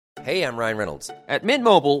Hey, I'm Ryan Reynolds. At Mint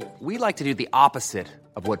Mobile, we like to do the opposite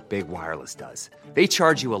of what Big Wireless does. They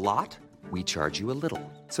charge you a lot, we charge you a little.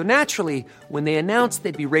 So naturally, when they announced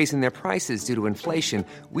they'd be raising their prices due to inflation,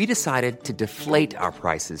 we decided to deflate our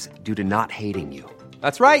prices due to not hating you.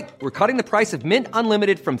 That's right. We're cutting the price of Mint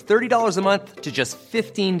Unlimited from $30 a month to just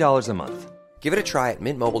 $15 a month. Give it a try at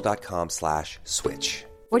mintmobile.com/switch.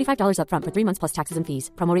 $45 up front for 3 months plus taxes and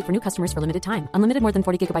fees. Promo rate for new customers for limited time. Unlimited more than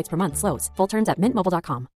 40 gigabytes per month. Slows full terms at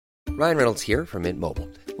mintmobile.com. Ryan Reynolds here from Mint Mobile.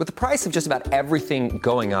 With the price of just about everything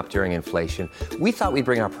going up during inflation, we thought we'd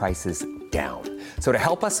bring our prices down. So to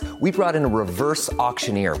help us, we brought in a reverse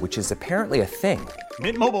auctioneer, which is apparently a thing.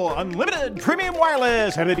 Mint Mobile Unlimited Premium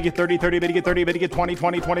Wireless. How to get 30, 30, bit to get 30, bit to get 20,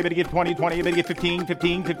 20, 20, bit to get 20, 20, bit to get 15,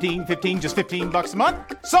 15, 15, 15, just $15 a month?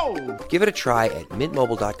 Sold! Give it a try at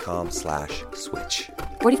mintmobile.com/switch.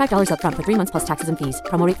 $45 up front for 3 months plus taxes and fees.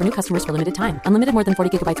 Promo rate for new customers for limited time. Unlimited more than 40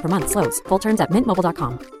 gigabytes per month. Slows full terms at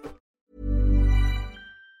mintmobile.com.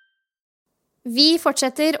 Vi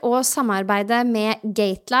fortsetter å samarbeide med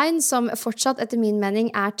Gateline, som fortsatt etter min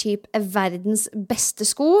mening typ verdens beste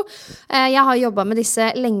sko. Jeg har jobbet med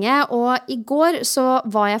disse lenge, og I går så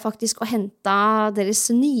var jeg faktisk og hentet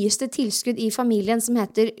deres nyeste tilskudd I familien, som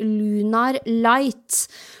heter Lunar Light.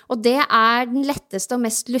 Og det den letteste og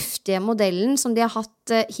mest luftige modellen som de har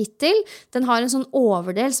hatt hittil. Den har en sånn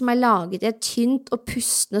overdel som laget I et tynt og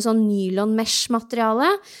pustende sånn nylon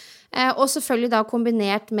mesh-materiale. Og selvfølgelig da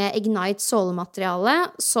kombinert med Ignite sålemateriale,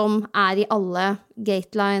 som I alle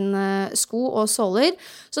Gateline sko og såler.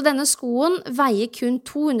 Så denne skoen veier kun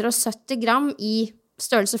 270 gram I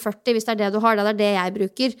størrelse 40, hvis det det du har, det det jeg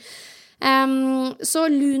bruker. Så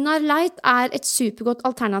Lunar Light et supergodt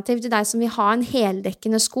alternativ til deg som vil ha en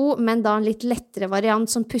heldekkende sko, men da en litt lettere variant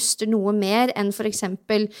som puster noe mer enn for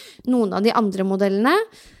eksempel noen av de andre modellene.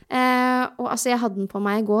 Og altså jeg hadde den på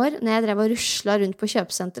meg I går når jeg drev og ruslet rundt på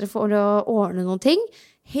kjøpesenteret for å ordne noen ting.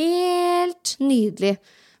 Helt nydelig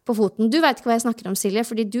på foten. Du vet ikke hva jeg snakker om, Silje,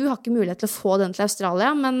 fordi du har ikke mulighet til å få den til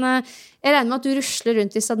Australia, men jeg regner med at du rusler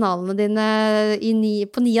rundt I sandalene dine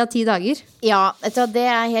på 9 av 10 dager. Ja, det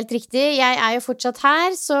helt riktig. Jeg jo fortsatt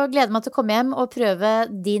her, så gleder meg til å komme hjem og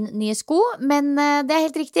prøve din nye sko. Men det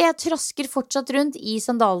helt riktig, jeg trasker fortsatt rundt I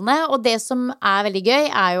sandalene, og det som veldig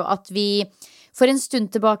gøy jo at vi for en stund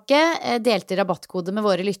tilbake delte rabattkode med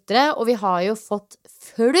våre lyttere, og vi har jo fått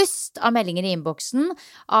flust av meldinger I innboksen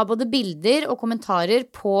av både bilder og kommentarer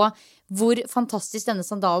på hvor fantastisk denne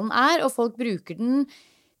sandalen og folk bruker den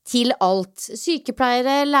til alt.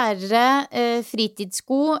 Sykepleiere, lærere,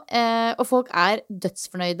 fritidssko, og folk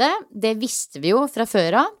dødsfornøyde. Det visste vi jo fra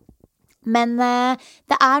før av. Men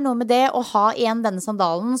det noe med det å ha igjen denne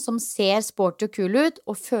sandalen som ser sporty og kul ut,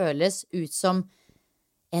 og føles ut som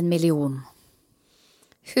 1 million.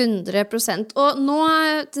 100%. Og nå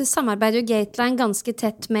samarbeider jo Gateline ganske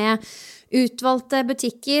tett med utvalgte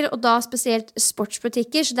butikker, og da spesielt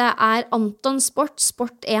sportsbutikker, så det Anton Sport,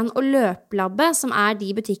 Sport1 og Løplabbet som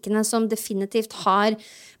de butikkene som definitivt har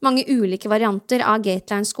mange ulike varianter av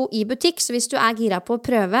Gateline-sko I butikk, så hvis du gira på å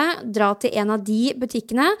prøve, dra til en av de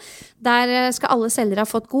butikkene. Der skal alle selgere ha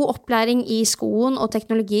fått god opplæring I skoen og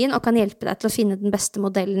teknologien, og kan hjelpe deg til å finne den beste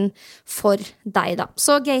modellen for deg da.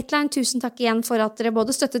 Så Gateline, tusen takk igjen for at dere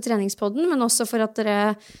både støtter treningspodden, men også for at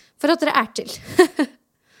dere til.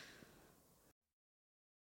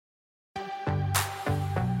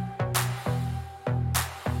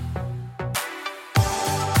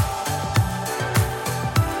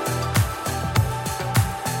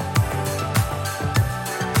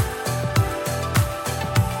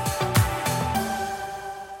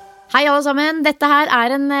 Hei alle sammen, dette her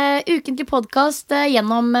en ukentlig podcast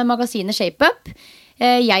gjennom magasinet Shape Up.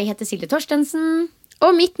 Jeg heter Silje Torstensen.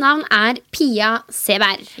 Og mitt navn Pia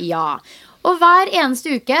Seberg. Ja, og hver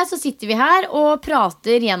eneste uke så sitter vi her og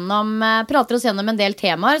prater oss gjennom en del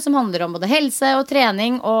temaer som handler om både helse og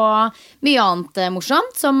trening og mye annet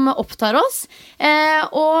morsomt som opptar oss.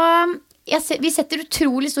 Og vi setter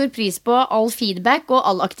utrolig stor pris på all feedback og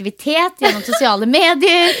all aktivitet gjennom sosiale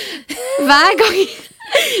medier.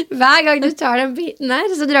 Hver gang du tar den biten her,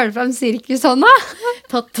 så drar du frem sirkushånda.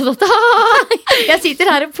 Jeg sitter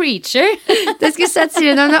her og preacher. Det skulle sett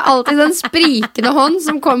Silje når det alltid sånn sprikende hånd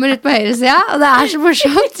som kommer ut på høyre siden, og det så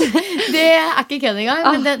morsomt. Det ikke kødd engang,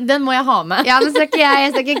 men den må jeg ha med. Ja, men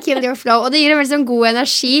jeg skal ikke kill your flow, og det gir en veldig sånn god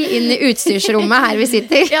energi inn I utstyrsrommet her vi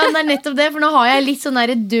sitter. Ja, det nettopp det, for nå har jeg litt sånn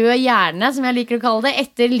der død hjerne, som jeg liker å kalle det,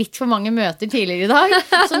 etter litt for mange møter tidligere I dag.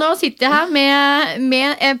 Så nå sitter jeg her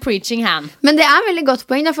med preaching hand. Men det veldig godt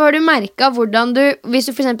poeng, da, for har du merket hvordan hvis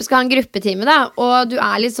du for eksempel skal ha en gruppetime da, og du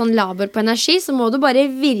er litt sånn laber på energi, så må du bare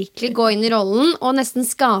virkelig gå inn i rollen og nesten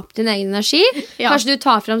skape din egen energi. Kanskje du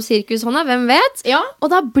tar frem sirkushånda, hvem vet?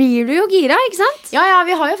 Og da blir du jo gira, ikke sant? Ja,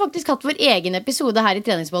 vi har jo faktisk hatt vår egen episode her i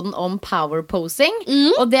treningspodden om power posing,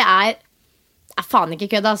 og det er faen ikke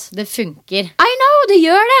kødd, ass. Det funker. I know, det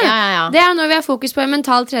gjør det. Ja. Det er når vi har fokus på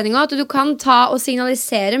mental trening også, at du kan ta og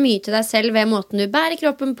signalisere mye til deg selv ved måten du bærer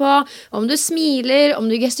kroppen på, om du smiler, om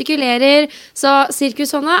du gestikulerer. Så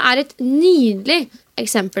sirkushånda er et nydelig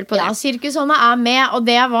eksempel på det. Ja, sirkushånda er med, og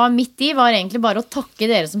det jeg var midt i var egentlig bare å takke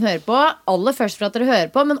dere som hører på. Aller først for at dere hører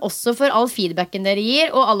på, men også for all feedbacken dere gir,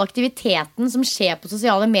 og all aktiviteten som skjer på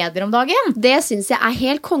sosiale medier om dagen. Det synes jeg er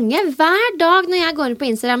helt konge. Hver dag når jeg går inn på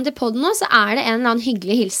Instagram til podden nå, så er det en eller annen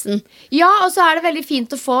hyggelig hilsen. Ja, og så er det veldig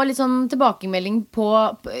fint å få litt sånn tilbakemelding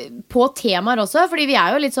på temaer også, fordi vi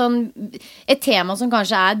er jo litt sånn et tema som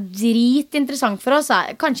kanskje er dritinteressant for oss,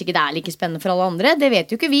 kanskje ikke det er like spennende for alle andre. Det vet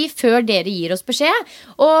jo ikke vi før dere gir oss beskjed.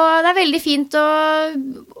 Og det er veldig fint å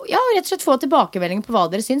rett og slett få tilbakemelding på hva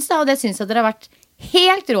dere syns, og det syns jeg dere har vært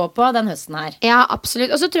helt rå på den høsten her. Ja,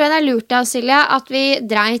 absolutt. Og så tror jeg det er lurt av Silje at vi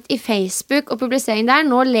dreit i Facebook og publisering der.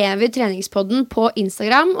 Nå lever treningspodden på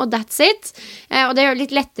Instagram, og that's it. Og det gjør det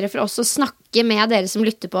litt lettere for oss å snakke med dere som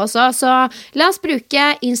lytter på også. Så la oss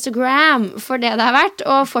bruke Instagram for det er verdt,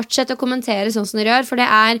 og fortsette å kommentere sånn som dere gjør, for det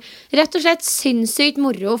er rett og slett sinnssykt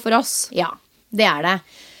moro for oss. Ja, det er det.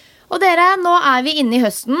 Og dere, nå er vi inne i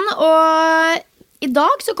høsten, og i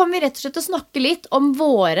dag så kommer vi rett og slett til å snakke litt om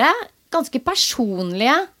våre ganske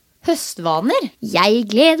personlige høstvaner. Jeg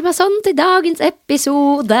gleder meg sånn til dagens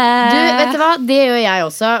episode. Du, vet du hva? Det gjør jeg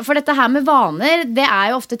også. For dette her med vaner, det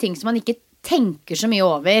er jo ofte ting som man ikke tenker så mye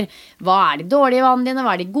over. Hva er de dårlige vanene dine?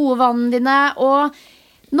 Hva er de gode vanene dine? Og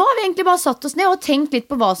nå har vi egentlig bare satt oss ned og tenkt litt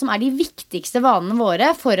på hva som er de viktigste vanene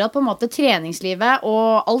våre for at på en måte treningslivet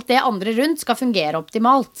og alt det andre rundt skal fungere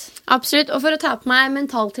optimalt. Absolutt, og for å ta på meg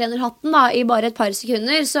mentaltrenerhatten da, i bare et par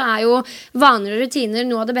sekunder, så er jo vaner og rutiner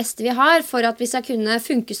noe av det beste vi har for at vi skal kunne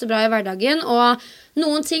funke så bra i hverdagen, og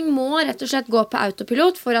noen ting må rett og slett gå på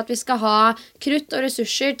autopilot for at vi skal ha krutt og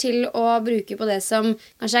ressurser til å bruke på det som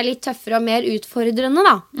kanskje er litt tøffere og mer utfordrende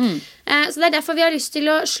da. Så det er derfor vi har lyst til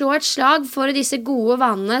å slå et slag for disse gode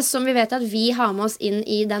vanene som vi vet at vi har med oss inn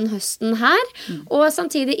i den høsten her, og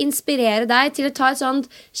samtidig inspirere deg til å ta et sånt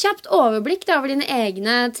kjapt overblikk da, over dine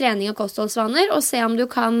egne trening- og kostholdsvaner, og se om du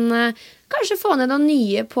kan kanskje få ned noen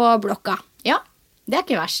nye på blokka. Ja, det er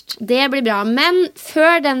ikke verst. Det blir bra, men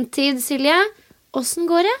før den tid, Silje, hvordan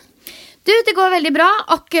går det? Du, det går veldig bra.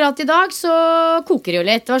 Akkurat i dag så koker det jo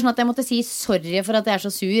litt. Det var sånn at jeg måtte si sorry for at jeg er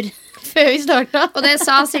så sur før vi startet. Og det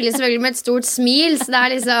sa Silje selvfølgelig med et stort smil. Så det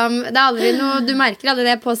er liksom, det er aldri noe, du merker aldri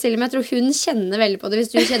det på Silje, men jeg tror hun kjenner veldig på det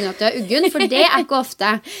hvis du kjenner at du er uggen, for det er ikke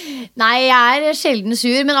ofte. Nei, jeg er sjelden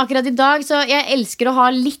sur, men akkurat i dag så jeg elsker å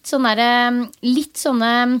ha litt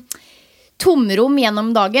sånne tomrom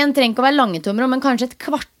gjennom dagen. Trenger ikke å være lange tomrom, men kanskje et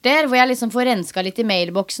kvarter hvor jeg liksom får renska litt i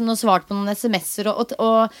mailboksen og svart på noen sms'er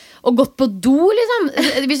og gått på do, liksom.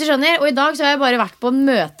 Hvis du skjønner. Og i dag så har jeg bare vært på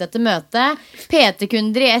møte etter møte.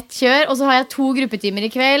 PT-kunder i ett kjør, og så har jeg 2 gruppetimer i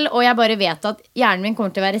kveld, og jeg bare vet at hjernen min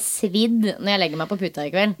kommer til å være svidd når jeg legger meg på puta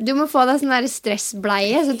i kveld. Du må få deg sånn der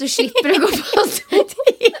stressbleie, sånn at du slipper å gå på do.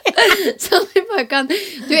 Sånn at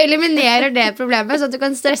du eliminerer det problemet, så at du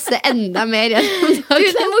kan stresse enda mer gjennom dagen.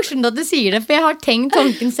 Det er morsomt at du sier det, for jeg har tenkt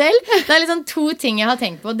tanken selv. Det er liksom 2 ting jeg har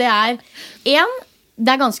tenkt på. Det er 1,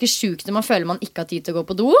 det er ganske sjukt når man føler man ikke har tid til å gå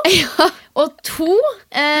på do. Og 2,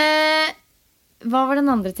 hva var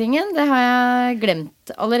den andre tingen? Det har jeg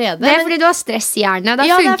glemt allerede. Det er fordi du har stress i hjernen. Da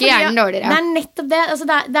funker hjernen dårligere. Det er nettopp det. Altså,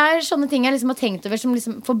 det er sånne ting jeg liksom har tenkt over som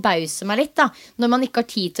liksom forbauser meg litt da, når man ikke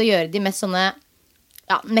har tid til å gjøre de mest sånne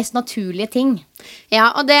mest naturlige ting. Ja,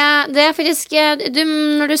 og det er faktisk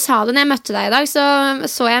når du sa det når jeg møtte deg i dag,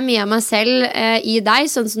 så jeg mye av meg selv i deg,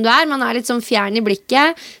 sånn som du er. Man er litt sånn fjern i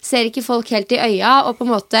blikket, ser ikke folk helt i øya, og på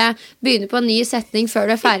en måte begynner på en ny setning før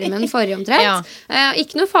du er ferdig med den forrige omtrent.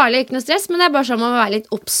 Ikke noe farlig, ikke noe stress, men det er bare sånn man må være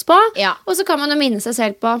litt obs på. Og så kan man jo minne seg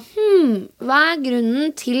selv på hva er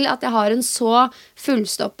grunnen til at jeg har en så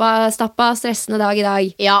fullstappa stressende dag i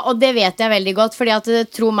dag? Ja, og det vet jeg veldig godt, fordi at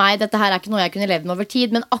tro meg, dette her er ikke noe jeg kunne levd med over tid,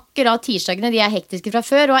 men akkurat tirsdagene de er hektiske fra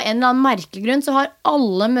før, og av en eller annen merkelig grunn så har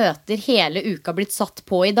alle møter hele uka blitt satt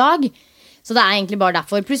på i dag. Så det er egentlig bare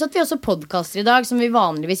derfor. Pluss at vi også podcaster i dag, som vi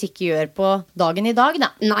vanligvis ikke gjør på dagen i dag da.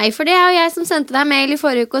 Nei, for det er jo jeg som sendte deg mail i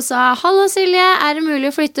forrige uke og sa hallo Silje, er det mulig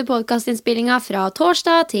å flytte podcastinnspillinga fra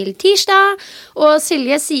torsdag til tirsdag? Og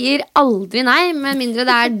Silje sier aldri nei, med mindre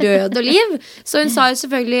det er død og liv. Så hun sa jo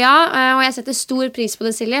selvfølgelig ja, og jeg setter stor pris på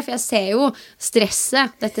det, Silje, for jeg ser jo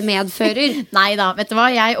stresset dette medfører. Nei da, vet du hva?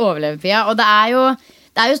 Jeg overlever, Pia, og det er jo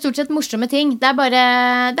Det jo stort sett morsomme ting. Det er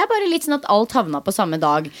bare litt sånn at alt havna på samme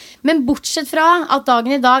dag. Men bortsett fra at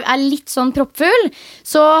dagen i dag litt sånn proppfull,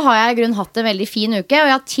 så har jeg i grunnen hatt en veldig fin uke.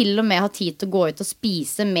 Og jeg har til og med hatt tid til å gå ut og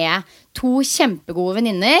spise med 2 kjempegode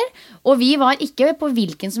venninner. Og vi var ikke på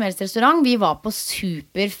hvilken som helst restaurant. Vi var på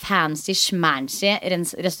super fancy schmancy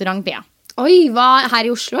restaurant Bea. Oi, her i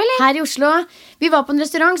Oslo, eller? Her i Oslo. Vi var på en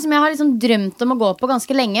restaurant som jeg har liksom drømt om å gå på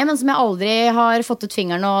ganske lenge, men som jeg aldri har fått ut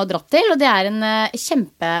fingeren og dratt til. Og det en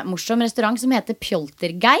kjempemorsom restaurant som heter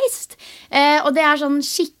Pjoltergeist. Og det sånn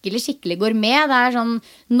skikkelig gourmet. Det sånn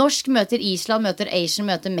norsk møter Island, møter Asian,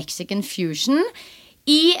 møter Mexican fusion.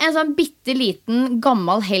 I en sånn bitteliten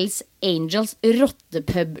gammel Hells Angels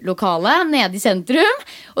rottepub-lokale nede i sentrum.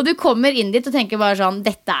 Og du kommer inn dit og tenker bare sånn,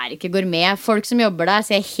 dette ikke gourmet. Folk som jobber der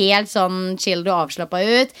ser helt sånn chill og avslappet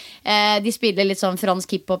ut. De spiller litt sånn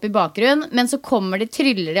fransk hiphop i bakgrunn. Men så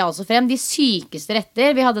tryller de altså frem de sykeste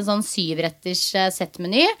retter. Vi hadde en sånn 7-retters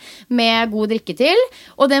settmeny med god drikke til.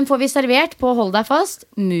 Og den får vi servert på, hold deg fast,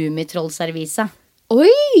 Mumitrollservise.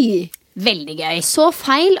 Oi! Veldig gøy. Så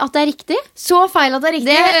feil at det riktig. Så feil at det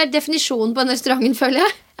riktig. Det definisjonen på den restauranten, føler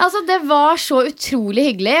jeg. Altså, det var så utrolig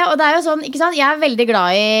hyggelig. Og det jo sånn, ikke sant? Jeg veldig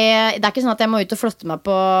glad i det ikke sånn at jeg må ut og flotte meg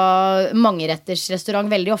på mangeretters restaurant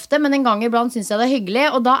veldig ofte, men en gang iblant synes jeg det hyggelig.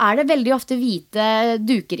 Og da det veldig ofte hvite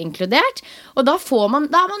duker inkludert. Og da man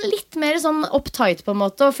litt mer sånn uptight på en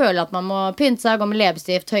måte, og føler at man må pynte seg, gå med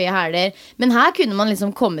leppestift, høye hæler. Men her kunne man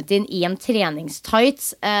liksom kommet inn i en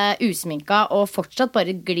treningstights, usminka, og fortsatt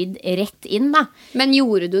bare glidd rett inn, da. Men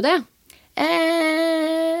gjorde du det?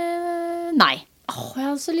 Nei. Jeg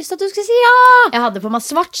hadde så lyst til at du skulle si ja. Jeg hadde på meg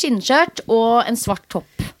svart skinnskjørt og en svart topp.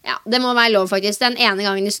 Ja, det må være lov faktisk. Den ene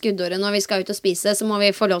gangen i skuddåret når vi skal ut og spise, så må vi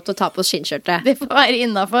få lov til å ta på oss skinnskjørtet. Det får være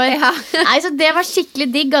innenfor. Ja. Nei, så det var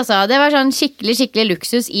skikkelig digg, altså. Det var sånn skikkelig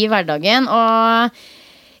luksus i hverdagen. Og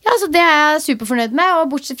ja, så det jeg superfornøyd med.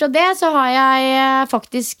 Og bortsett fra det så har jeg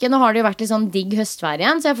faktisk, nå har det jo vært litt sånn digg høstvær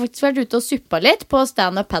igjen, så jeg har faktisk vært ute og suppa litt på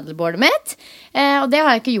stand-up paddleboardet mitt. Og det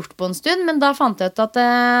har jeg ikke gjort på en stund, men da fant jeg ut at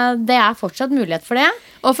det fortsatt mulighet for det.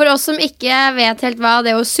 Og for oss som ikke vet helt hva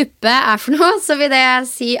det å suppe for noe, så vil det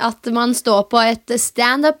si at man står på et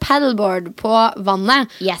stand-up paddleboard på vannet.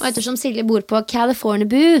 Yes. Og ettersom Silje bor på California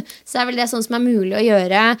Boo, så vel det sånn som mulig å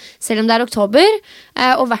gjøre selv om det oktober.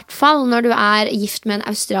 Og i hvert fall når du gift med en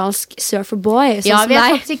australsk surferboy. Sånn ja, vi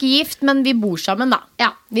deg. Faktisk ikke gift, men vi bor sammen da.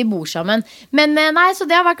 Ja, vi bor sammen. Men nei, så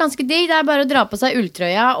det har vært ganske digg. Det bare å dra på seg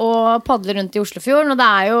ulltrøya og padle rundt i Oslofjorden. Og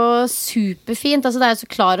det jo superfint. Altså, det jo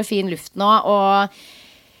så klar og fin luft nå. Og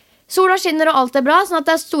sola skinner og alt bra, sånn at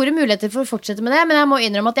det store muligheter for å fortsette med det. Men jeg må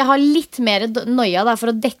innrømme at jeg har litt mer nøya da,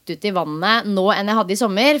 for å dette ut i vannet nå enn jeg hadde i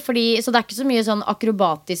sommer. Så det ikke så mye sånn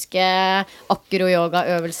akrobatiske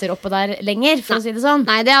akro-yoga-øvelser oppå der lenger, for å si det sånn.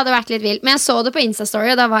 Nei, det hadde vært litt vilt. Men jeg så det på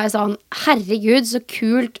Insta-story, og da var jeg sånn, herregud, så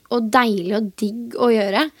kult og deilig og digg å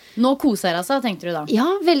gjøre. Nå koser jeg seg, tenkte du da? Ja,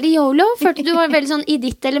 veldig YOLO. Følte du var veldig sånn i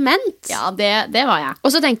ditt element. Ja, det var jeg.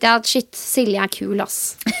 Og så tenkte jeg at shit, Silje kul,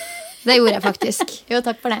 ass. Det gjorde jeg faktisk. Jo,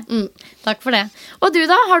 takk for det. Takk for det. Og du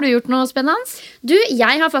da, har du gjort noe spennende? Du,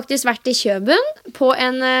 jeg har faktisk vært i Kjøben på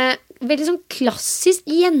en veldig sånn klassisk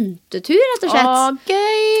jentetur, rett og slett. Å,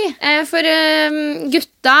 gøy! For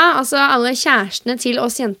gutta, altså alle kjærestene til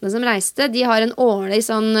oss jentene som reiste, de har en årlig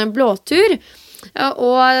sånn blåtur.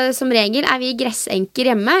 Og som regel vi gressenker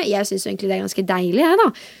hjemme. Jeg synes jo egentlig det ganske deilig, jeg da.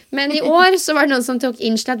 Men i år så var det noen som tok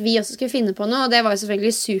innstil at vi også skulle finne på noe, og det var jo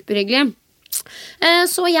selvfølgelig superhyggelig.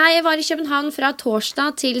 Så jeg var i København fra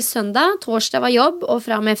torsdag til søndag. Torsdag var jobb, og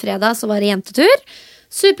fra og med fredag så var det jentetur.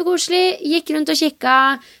 Superkoselig, gikk rundt og kikka,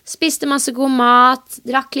 spiste masse god mat,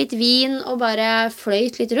 drakk litt vin og bare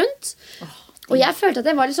fløyt litt rundt. Og jeg følte at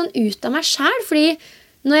jeg var litt sånn ut av meg selv, fordi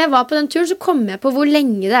når jeg var på den turen så kom jeg på hvor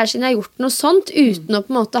lenge det siden jeg har gjort noe sånt uten å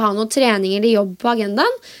på en måte ha noe trening eller jobb på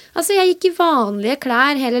agendaen. Altså jeg gikk i vanlige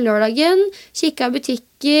klær hele lørdagen, kikket i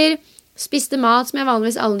butikker, spiste mat som jeg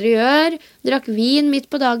vanligvis aldri gjør, drakk vin midt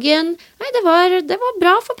på dagen. Nei, det var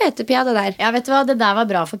bra for PT-pia det der. Ja, vet du hva, det der var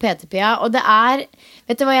bra for PT-pia. Og det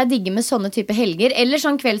vet du hva jeg digger med sånne type helger, eller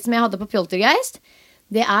sånn kveld som jeg hadde på Pjoltergeist?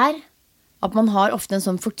 Det at man har ofte en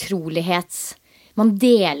sånn fortrolighets... Man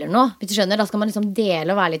deler noe, hvis du skjønner. Da skal man liksom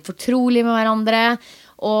dele og være litt fortrolig med hverandre.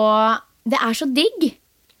 Og det så digg.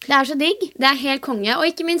 Det så digg. Det helt konge. Og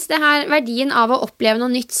ikke minst det her verdien av å oppleve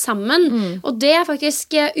noe nytt sammen. Og det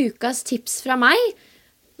faktisk ukas tips fra meg.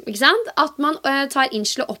 Ikke sant? At man tar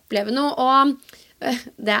innstill å oppleve noe. Og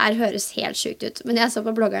det høres helt sykt ut. Men jeg så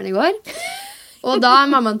på bloggeren i går. Og da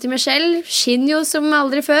mammaen til Michelle skinner jo som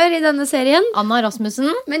aldri før i denne serien. Anna Rasmussen.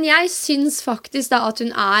 Men jeg syns faktisk da at hun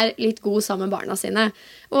litt god sammen med barna sine.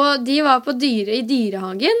 Og de var i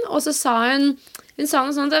dyrehagen, og så sa hun Hun sa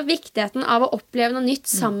noe sånt at viktigheten av å oppleve noe nytt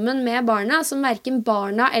sammen med barna, som hverken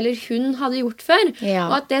barna eller hun hadde gjort før,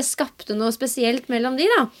 og at det skapte noe spesielt mellom de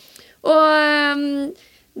da. Og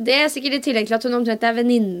det er sikkert i tillegg til at hun omtrent er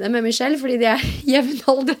venninne med Michelle, fordi de er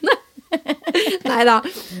jevnaldrende. Neida.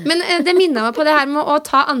 Men det minnet meg på det her med å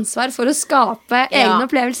ta ansvar for å skape egne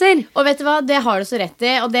opplevelser. Og vet du hva, det har du så rett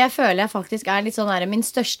i. Og det føler jeg faktisk er litt sånn her, min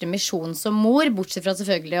største misjon som mor. Bortsett fra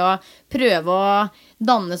selvfølgelig å prøve å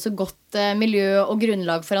danne så godt miljø og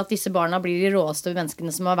grunnlag for at disse barna blir de råeste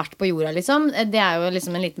menneskene som har vært på jorda liksom. Det er jo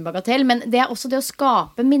liksom en liten bagatell. Men det er også det å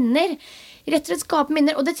skape minner. Rett og slett skape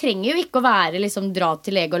minner. Og det trenger jo ikke å være liksom, dra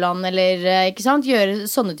til Legoland eller ikke sant? Gjøre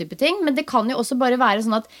sånne type ting. Men det kan jo også bare være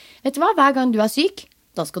sånn at vet du hva, hver gang du er syk,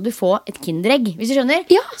 da skal du få et kinderegg. Hvis du skjønner?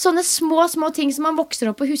 Ja. Sånne små ting som man vokser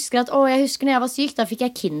opp og husker at jeg husker når jeg var syk, da fikk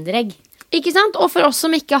jeg kinderegg. Ikke sant? Og for oss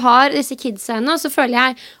som ikke har disse kidsa ennå, så føler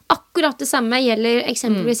jeg akkurat det samme gjelder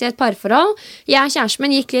eksempelvis i et parforhold. Jeg og kjæresten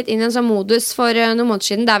min gikk litt inn i en sånn modus for noen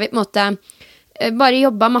måneder siden der vi på en måte bare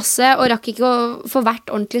jobbet masse og rakk ikke å få vært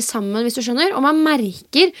ordentlig sammen, hvis du skjønner. Og man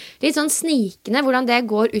merker litt sånn snikende hvordan det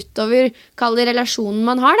går utover, kall det relasjonen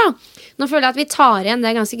man har da. Nå føler jeg at vi tar igjen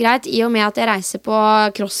det ganske greit i og med at jeg reiser på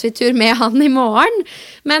crossfit-tur med han i morgen.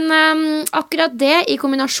 Men akkurat det i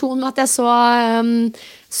kombinasjon med at jeg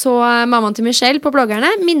så mammaen til Michelle på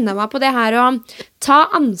bloggerne, minner meg på det her å ta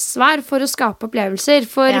ansvar for å skape opplevelser.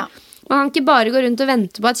 For man kan ikke bare gå rundt og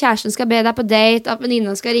vente på at kjæresten skal be deg på date, at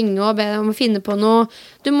venninna skal ringe og be deg om å finne på noe.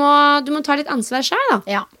 Du må ta litt ansvar selv da.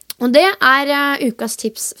 Ja. Og det er ukas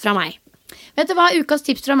tips fra meg. Vet du hva ukas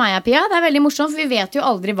tips fra meg er, Pia? Det er veldig morsomt, for vi vet jo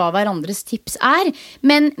aldri hva hverandres tips er.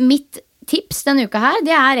 Men mitt tips denne uka her,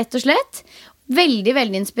 det er rett og slett veldig,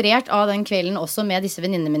 veldig inspirert av den kvelden også med disse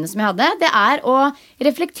venninnene mine som jeg hadde. Det er å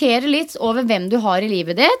reflektere litt over hvem du har i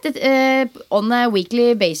livet ditt on a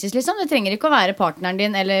weekly basis liksom. Det trenger ikke å være partneren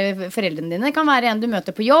din eller foreldrene dine. Det kan være en du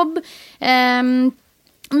møter på jobb,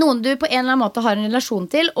 noen du på en eller annen måte har en relasjon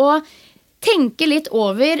til, og tenke litt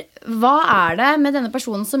over hva er det med denne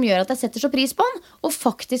personen som gjør at jeg setter så pris på den, og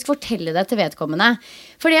faktisk fortelle det til vedkommende.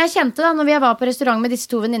 Fordi jeg kjente da, når vi var på restaurant med disse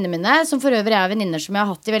to venninnene mine, som for øvrig er venninner som jeg har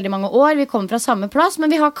hatt i veldig mange år, vi kommer fra samme plass,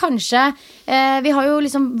 men vi har jo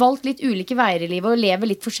liksom valgt litt ulike veier i livet og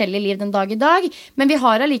lever litt forskjellige liv den dag i dag, men vi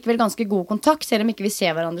har allikevel ganske god kontakt, selv om ikke vi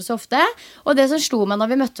ser hverandre så ofte. Og det som slo meg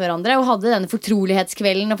når vi møtte hverandre og hadde denne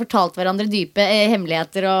fortrolighetskvelden og fortalte hverandre dype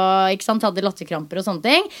hemmeligheter og ikke sant, hadde latterkramper og sånne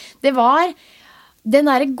ting, det var den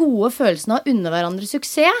der gode følelsen av å unne hverandre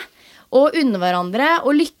suksess, og unne hverandre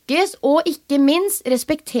å lykkes, og ikke minst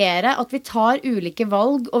respektere at vi tar ulike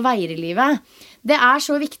valg og veier i livet. Det er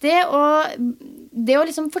så viktig, og det å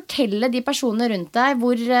liksom fortelle de personene rundt deg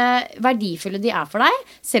hvor verdifulle de er for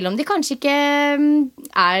deg, selv om de kanskje ikke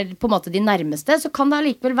er på en måte de nærmeste, så kan det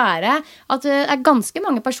likevel være at det er ganske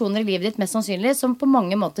mange personer i livet ditt mest sannsynlig som på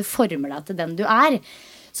mange måter former deg til den du er.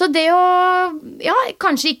 Så det å,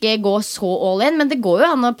 kanskje ikke gå så all in, men det går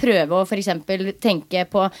jo an å prøve å for eksempel tenke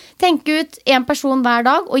ut en person hver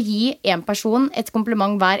dag, og gi en person et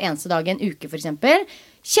kompliment hver eneste dag i en uke for eksempel.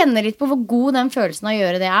 Kjenne litt på hvor god den følelsen av å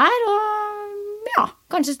gjøre det er, og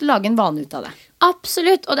kanskje lage en vane ut av det.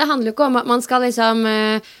 Absolutt, og det handler jo ikke om at man skal liksom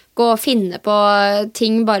gå og finne på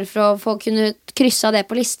ting bare for å kunne krysse av det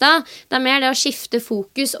på lista. Det er mer det å skifte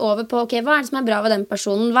fokus over på hva er det som er bra ved den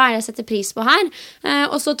personen, hva er det jeg setter pris på her,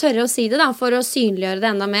 og så tørre å si det da, for å synliggjøre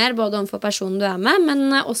det enda mer, både overfor personen du er med,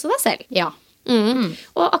 men også deg selv. Ja.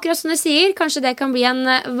 Og akkurat som du sier, kanskje det kan bli en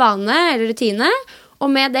vane eller rutine,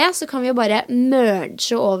 og med det så kan vi jo bare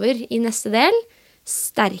merge over i neste del,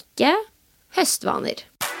 sterke høstvaner.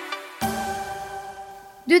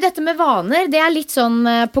 Du, dette med vaner, det er litt sånn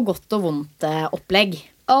på godt og vondt opplegg.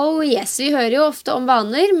 Oh yes, vi hører jo ofte om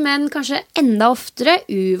vaner, men kanskje enda oftere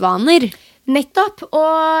uvaner. Nettopp,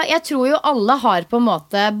 og jeg tror jo alle har på en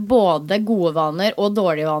måte både gode vaner og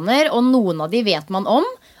dårlige vaner, og noen av de vet man om,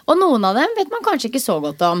 og noen av dem vet man kanskje ikke så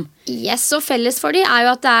godt om. Yes, og felles for de er jo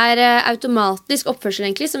at det er automatisk oppførsel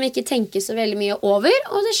egentlig, som vi ikke tenker så veldig mye over,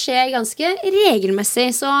 og det skjer ganske regelmessig.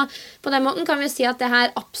 Så på den måten kan vi si at det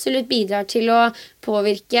her absolutt bidrar til å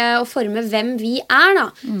påvirke og forme hvem vi er da.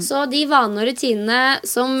 Så de vanene og rutinene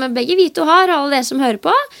som begge vi to har, og alle dere som hører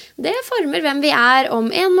på, det former hvem vi er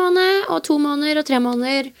om 1 måned, og 2 måneder, og 3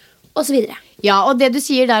 måneder, og så videre. Ja, og det du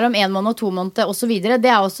sier der om 1 måned og 2 måneder og så videre,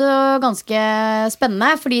 det også ganske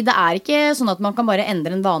spennende, fordi det ikke sånn at man kan bare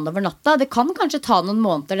endre en vane over natta. Det kan kanskje ta noen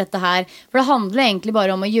måneder dette her, for det handler egentlig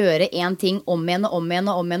bare om å gjøre en ting om igjen og om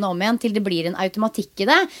igjen og om igjen og om igjen, til det blir en automatikk i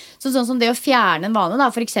det. Sånn som det å fjerne en vane,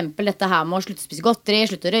 da, for eksempel dette her med å slutte å spise godteri,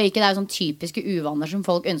 slutte å røyke, det jo sånn typiske uvaner som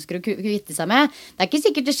folk ønsker å kvitte seg med. Det ikke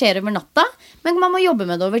sikkert det skjer over natta, men man må jobbe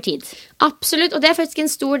med det over tid. Absolutt, og det faktisk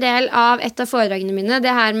en stor del av et av foredragene mine,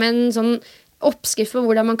 det her med en sånn oppskrift på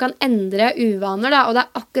hvordan man kan endre uvaner da. Og det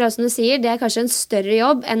akkurat som du sier, det kanskje en større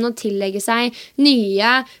jobb enn å tillegge seg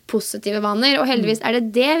nye positive vaner, og heldigvis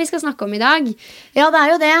det vi skal snakke om i dag. Ja, det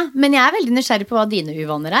jo det, men jeg veldig nysgjerrig på hva dine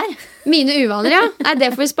uvaner Mine uvaner, ja. Nei,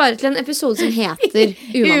 det får vi spare til en episode som heter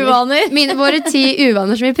Uvaner. Våre 10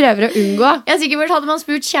 uvaner som vi prøver å unngå. Sikkert hadde man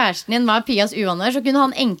spurt kjæresten din hva Pias uvaner, så kunne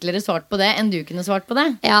han enklere svart på det enn du kunne svart på det.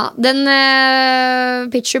 Ja, den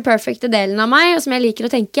picture perfecte delen av meg, og som jeg liker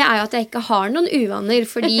å tenke, jo at jeg ikke har noen uvaner,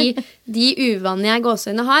 fordi de uvanene jeg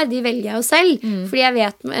gåsøyne har, de velger jeg jo selv. Fordi jeg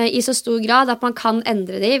vet i så stor grad at man kan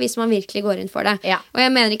endre de hvis man virkelig går inn for det. Ja. Og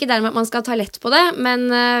jeg mener ikke dermed at man skal ta lett på det, men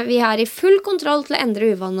vi i full kontroll til å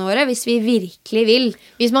endre uvanene våre hvis vi virkelig vil.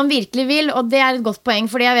 Hvis man virkelig vil, og det et godt poeng,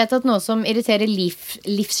 fordi jeg vet at noe som irriterer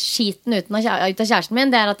livsskiten ut av kjæresten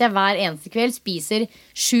min, det at jeg hver eneste kveld spiser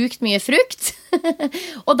sjukt mye frukt.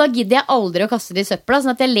 Og da gidder jeg aldri å kaste det i søpla,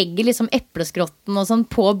 sånn at jeg legger liksom epleskrotten og sånn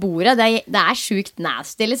på bordet. Det sjukt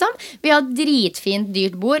nasty, liksom. Vi har dritfint,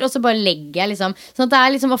 dyrt bord, og så bare legger jeg liksom, sånn at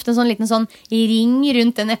det liksom ofte en sånn liten sånn ring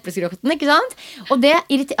rundt den epleskrotten, ikke sant? Og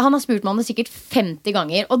han har spurt meg om det sikkert 50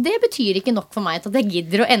 ganger, og det betyr ikke nok for meg til at jeg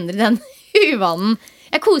gidder å endre den uvanen.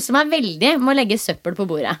 Jeg koser meg veldig med å legge søppel på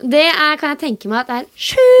bordet. Det kan jeg tenke meg at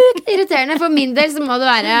sjukt irriterende. For min del så må det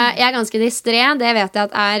være jeg ganske distré, det vet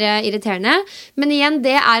jeg at irriterende. Men igjen,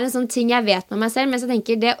 det en sånn ting jeg vet med meg selv, men så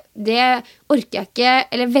tenker det orker jeg ikke,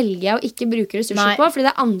 eller velger jeg å ikke bruke ressurser på, fordi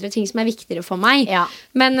det andre ting som viktigere for meg. Ja.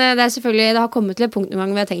 Men det selvfølgelig, det har kommet til et punkt noen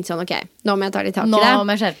gang hvor jeg har tenkt sånn, ok, nå må jeg ta litt tak i det. Nå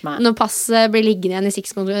må jeg skjerpe meg. Når passet blir liggende igjen i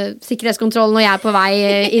sikkerhetskontrollen, og jeg på vei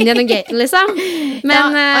inn gjennom gaten, liksom.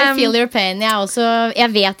 Men, I feel your pain. Jeg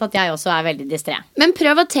vet at jeg også veldig distré. Men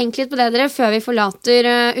prøv å tenke litt på det, dere, før vi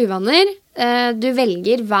forlater uvaner. Du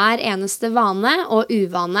velger hver eneste vane og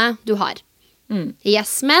uvane du har.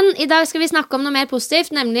 Yes, men i dag skal vi snakke om noe mer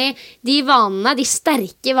positivt, nemlig de vanene, de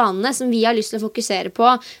sterke vanene som vi har lyst til å fokusere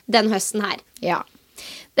på den høsten her. Ja.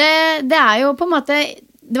 Det jo på en måte,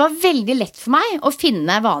 det var veldig lett for meg å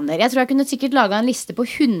finne vaner. Jeg tror jeg kunne sikkert laget en liste på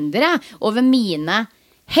 100 over mine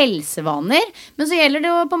helsevaner, men så gjelder det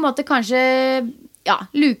jo på en måte kanskje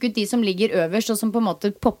luke ut de som ligger øverst, og som på en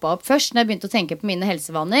måte poppet opp først når jeg begynte å tenke på mine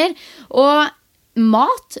helsevaner. Og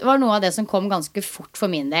mat var noe av det som kom ganske fort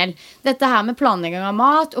for min del. Dette her med planlegging av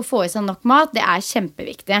mat og få i seg nok mat, det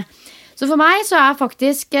kjempeviktig. Så for meg så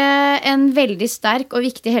faktisk en veldig sterk og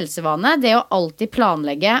viktig helsevane det å alltid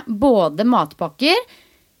planlegge både matpakker,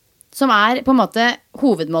 som på en måte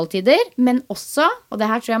hovedmåltider, men også, og det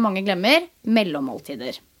her tror jeg mange glemmer,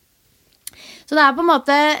 mellommåltider. Så det på en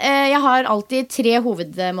måte, jeg har alltid 3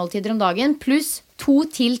 hovedmåltider om dagen, pluss 2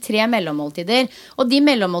 til 3 mellommåltider. Og de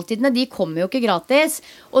mellommåltidene, de kommer jo ikke gratis.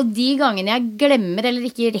 Og de gangene jeg glemmer eller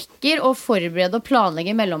ikke rekker å forberede og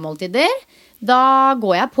planlegge mellommåltider, da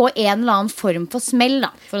går jeg på en eller annen form for smell,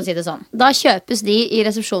 da, for å si det sånn. Da kjøpes de i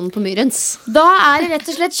resepsjonen på Myrens. Da det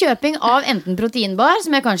rett og slett kjøping av enten proteinbar,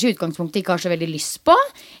 som jeg kanskje i utgangspunktet ikke har så veldig lyst på,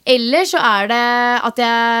 eller så det at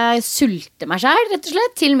jeg sulter meg selv, rett og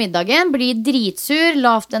slett, til middagen, blir dritsur,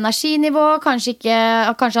 lavt energinivå, kanskje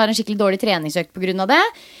har en skikkelig dårlig treningsøkt på grunn av det.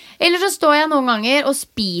 Eller så står jeg noen ganger og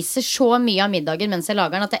spiser så mye av middagen mens jeg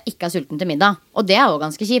lager den at jeg ikke sulten til middag. Og det jo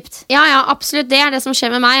ganske kjipt. Ja, absolutt. Det det som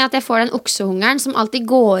skjer med meg, at jeg får den oksehungeren som alltid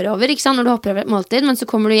går over, ikke sant, når du hopper over et måltid, men så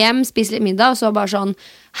kommer du hjem, spiser litt middag, og så bare sånn,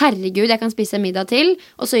 herregud, jeg kan spise en middag til,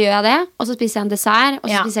 og så gjør jeg det, og så spiser jeg en dessert, og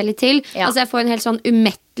så spiser jeg litt til. Altså jeg får en helt sånn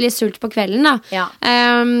umettelig sult på kvelden da.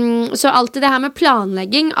 Så alltid det her med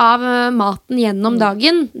planlegging av maten gjennom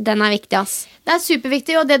dagen, den viktig, ass. Det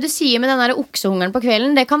superviktig, og det du sier med den der oksehungeren på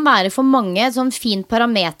kvelden, det kan være for mange et sånn fint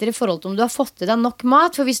parameter i forhold til om du har fått i deg nok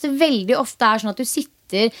mat, for hvis det veldig ofte sånn at du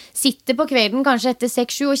sitter på kvelden kanskje etter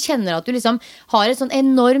 6-7 og kjenner at du liksom har et sånn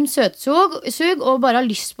enormt søtsug og bare har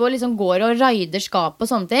lyst på å liksom går og raider skap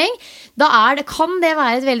og sånne ting, da kan det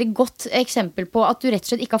være et veldig godt eksempel på at du rett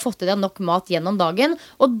og slett ikke har fått i deg nok mat gjennom dagen,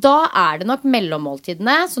 og da det nok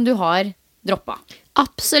mellommåltidene som du har droppa.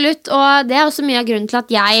 Absolutt, og det også mye av grunnen til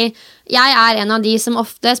at jeg en av de som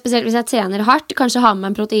ofte, spesielt hvis jeg trener hardt, kanskje har med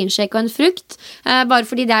en proteinshake og en frukt, bare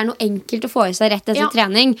fordi det noe enkelt å få i seg rett etter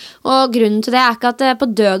trening. Og grunnen til det ikke at på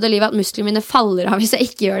død og liv at musklene mine faller av hvis jeg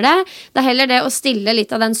ikke gjør det. Det heller det å stille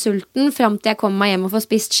litt av den sulten frem til jeg kommer meg hjem og får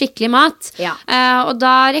spist skikkelig mat. Og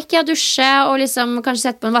da rekker jeg å dusje og liksom kanskje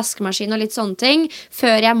sette på en vaskemaskin og litt sånne ting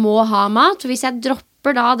før jeg må ha mat. For hvis jeg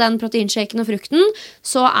dropper da den proteinshaken og frukten,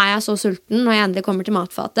 så jeg så sulten når jeg endelig kommer til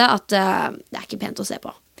matfatet at det ikke pent å se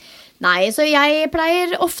på. Nei, så jeg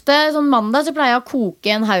pleier ofte, sånn mandag så pleier jeg å koke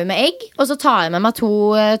en haug med egg, og så tar jeg med meg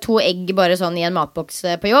to egg bare sånn i en matboks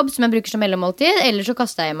på jobb som jeg bruker som mellommåltid, eller så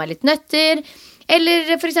kaster jeg meg litt nøtter, eller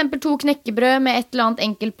for eksempel 2 knekkebrød med et eller annet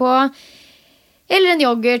enkelt på, eller en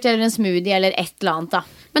yoghurt eller en smoothie eller et eller annet da.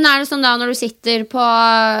 Men det sånn da når du sitter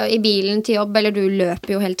i bilen til jobb, eller du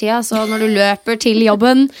løper jo hele tiden, så når du løper til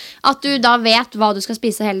jobben, at du da vet hva du skal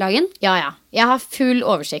spise hele dagen? Ja. Jeg har full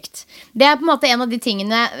oversikt. Det på en måte en av de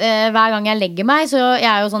tingene hver gang jeg legger meg, så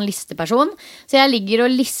jeg jo sånn listeperson, så jeg ligger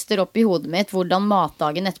og lister opp i hodet mitt hvordan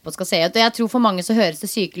matdagen etterpå skal se ut. Og jeg tror for mange så høres det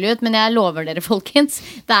sykelig ut, men jeg lover dere, folkens,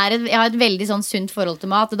 jeg har et veldig sånn sunt forhold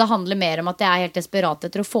til mat, og det handler mer om at jeg helt desperat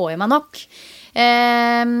etter å få i meg nok.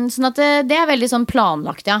 Sånn at det veldig sånn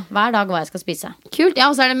planlagt, hver dag hva jeg skal spise. Kult,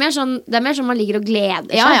 og så det mer sånn man ligger og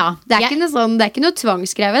gleder seg. Det ikke noe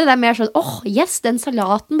tvangsskrevet. Det mer sånn, yes, den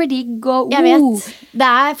salaten blir digg og Jeg vet,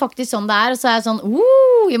 det faktisk sånn det og så jeg sånn,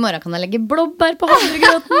 i morgen kan jeg legge blåbær på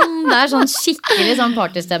havregråten. Det sånn skikkelig sånn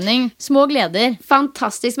partystemning. Små gleder.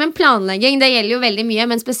 Fantastisk, men planlegging, det gjelder jo veldig mye,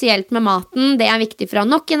 men spesielt med maten, det viktig for å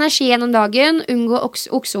ha nok energi gjennom dagen, unngå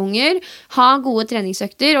okseunger, ha gode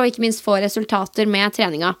treningsøkter, og ikke minst få resultater med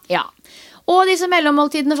treninga. Ja. Og disse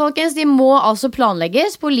mellommåltidene, folkens, de må altså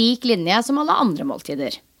planlegges på lik linje som alle andre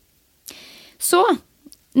måltider. Så,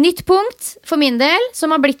 nytt punkt for min del,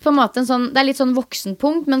 som har blitt på en måte en sånn, det litt sånn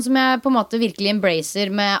voksenpunkt, men som jeg på en måte virkelig embracer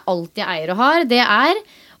med alt jeg eier og har, det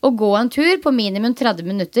å gå en tur på minimum 30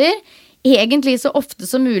 minutter, egentlig så ofte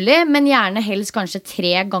som mulig, men gjerne helst kanskje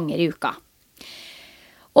 3 ganger i uka.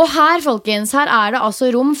 Og her, folkens, her det altså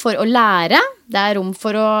rom for å lære. Det rom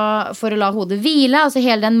for å la hodet hvile. Altså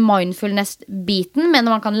hele den mindfulness-biten. Men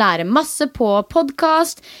man kan lære masse på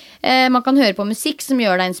podcast. Man kan høre på musikk som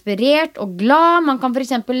gjør deg inspirert og glad. Man kan for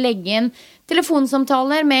eksempel legge inn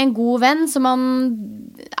telefonsamtaler med en god venn som man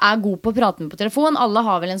god på å prate med på telefon. Alle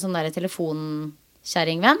har vel en sånn der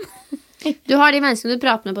telefonkjæringvenn. Du har de menneskene du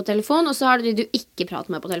prater med på telefon, og så har du de du ikke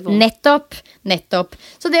prater med på telefon. Nettopp.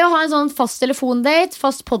 Så det å ha en sånn fast telefondate,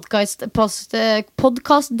 fast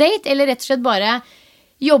podcast-date, eller rett og slett bare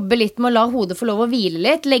jobbe litt med å la hodet få lov å hvile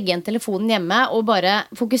litt, legge igjen telefonen hjemme, og bare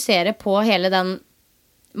fokusere på hele den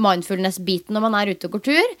mindfulness-biten når man ute og går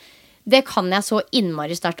tur, det kan jeg så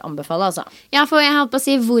innmari sterkt anbefale, altså. Ja, for jeg holdt på å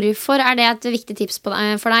si, hvorfor det et viktig tips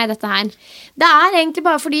for deg, dette her? Det egentlig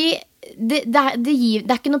bare fordi det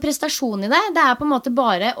ikke noe prestasjon i det. Det på en måte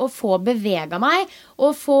bare å få bevega meg,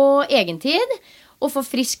 og få egentid, og få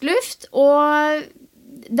frisk luft, og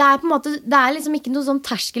det på en måte, det liksom ikke noe sånn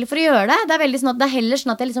terskel for å gjøre det. Det veldig sånn at det heller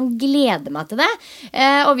sånn at jeg liksom gleder meg til det.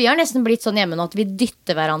 Og vi har nesten blitt sånn hjemme nå at vi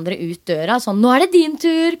dytter hverandre ut døra. Sånn, nå det din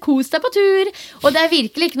tur, kos deg på tur. Og det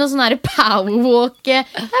virkelig ikke noe sånn her powerwalk.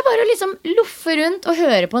 Det bare å liksom luffe rundt og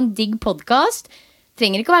høre på en digg podcast.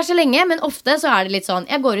 Trenger ikke å være så lenge, men ofte så det litt sånn,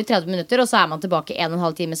 jeg går ut 30 minutter, og så man tilbake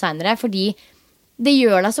 1,5 time senere, fordi det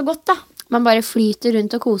gjør deg så godt da. Man bare flyter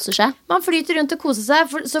rundt og koser seg.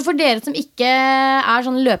 Så for dere som ikke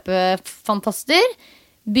sånn løpefantaster,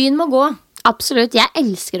 begynn med å gå. Absolutt, jeg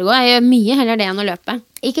elsker å gå. Jeg gjør mye heller det enn å løpe.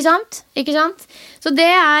 Ikke sant? Så det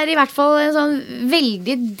i hvert fall en sånn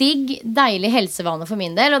veldig digg, deilig helsevane for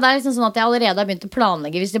min del. Og det liksom sånn at jeg allerede har begynt å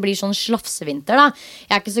planlegge hvis det blir sånn slafsevinter da.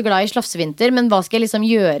 Jeg ikke så glad i slafsevinter, men hva skal jeg liksom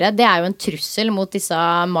gjøre? Det jo en trussel mot disse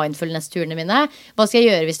mindfulness-turene mine. Hva skal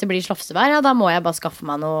jeg gjøre hvis det blir slafsevær? Ja, da må jeg bare skaffe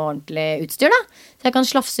meg noe ordentlig utstyr da. Så jeg kan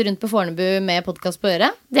slafse rundt på Fornebu med podcast på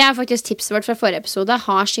øret. Det faktisk tipset vårt fra forrige episode.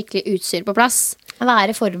 Ha skikkelig utstyr på plass.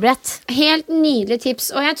 Være forberedt. Helt nydelig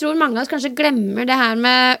tips. Og jeg tror mange av oss kanskje glemmer det her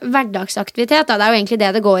med hverdagsaktivitet. Da. Det jo egentlig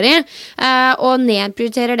det går i. Og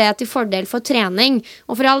nedprioriterer det til fordel for trening.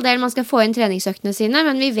 Og for all del, man skal få inn treningsøktene sine,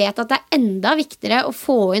 men vi vet at det enda viktigere å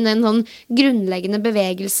få inn den sånn grunnleggende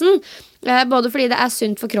bevegelsen. Både fordi det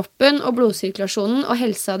sunt for kroppen og blodsirkulasjonen og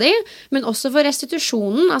helsa di, men også for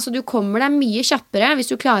restitusjonen. Altså du kommer deg mye kjappere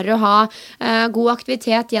hvis du klarer å ha god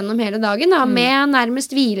aktivitet gjennom hele dagen da, med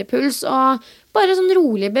nærmest hvilepuls og bare sånn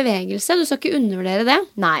rolig bevegelse. Du skal ikke undervurdere det.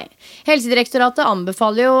 Nei. Helsedirektoratet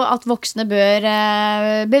anbefaler jo at voksne bør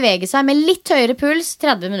bevege seg med litt høyere puls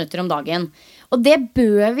 30 minutter om dagen. Og det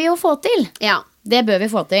bør vi jo få til. Ja. Det bør vi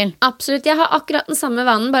få til. Absolutt, jeg har akkurat den samme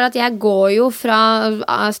vanen, bare at jeg går jo fra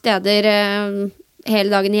steder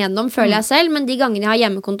hele dagen igjennom, føler jeg selv, men de gangene jeg har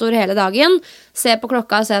hjemmekontor hele dagen, ser på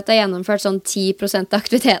klokka og ser at jeg har gjennomført sånn 10% av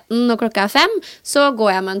aktiviteten når klokka 5, så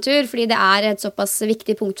går jeg meg en tur, fordi det er et såpass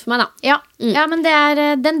viktig punkt for meg da. Ja, men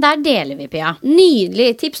den der deler vi, Pia.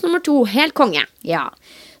 Nydelig. Tips nummer 2, helt konge. Ja.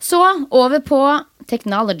 Så over på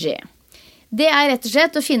technology. Det er rett og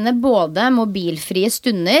slett å finne både mobilfrie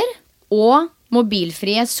stunder og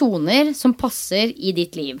mobilfrie zoner som passer i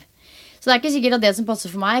ditt liv. Så det er ikke sikkert at det som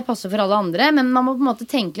passer for meg, passer for alle andre, men man må på en måte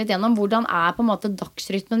tenke litt gjennom hvordan er på en måte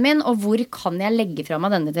dagsrytmen min, og hvor kan jeg legge fra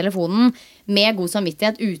meg denne telefonen med god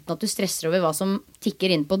samvittighet uten at du stresser over hva som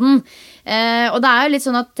tikker inn på den. Og det er jo litt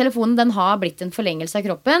sånn at telefonen, den har blitt en forlengelse av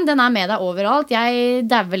kroppen. Den er med deg overalt. Jeg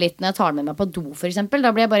dauer litt når jeg tar den med meg på do, for eksempel.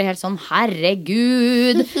 Da blir jeg bare helt sånn,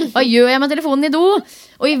 herregud, hva gjør jeg med telefonen i do?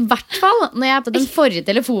 Og i hvert fall når jeg hadde den forrige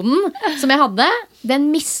telefonen som jeg hadde,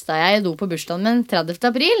 den mistet jeg i do på bursdagen min 30.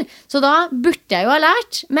 april. Så da burde jeg jo ha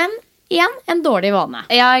lært, men igjen, en dårlig vane.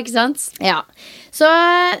 Ja, ikke sant? Ja. Så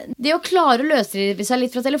det å klare å løsrive seg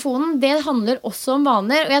litt fra telefonen, det handler også om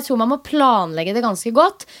vaner, og jeg tror man må planlegge det ganske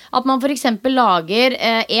godt. At man for eksempel lager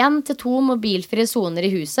 1 til 2 mobilfrie zoner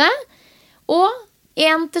i huset, og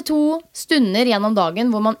 1 til 2 stunder gjennom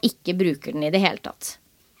dagen hvor man ikke bruker den i det hele tatt.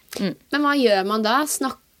 Men hva gjør man da?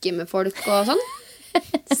 Snakke med folk og sånn?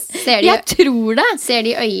 Jeg tror det. Ser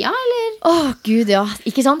de øya, eller? Åh, Gud, ja.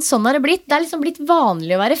 Ikke sant? Sånn har det blitt. Det er liksom blitt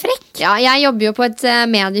vanlig å være frekk. Ja, jeg jobber jo på et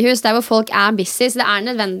mediehus der hvor folk er busy, så det er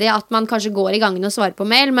nødvendig at man kanskje går i gangen og svarer på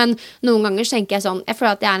mail, men noen ganger tenker jeg sånn, jeg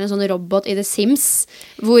føler at jeg er en sånn robot i The Sims,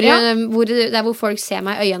 hvor folk ser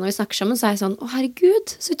meg i øya når vi snakker sammen, så er jeg sånn, å herregud,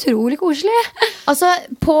 så utrolig koselig. Altså,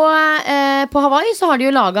 på Hawaii så har de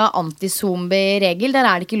jo laget anti-zombie-regel. Der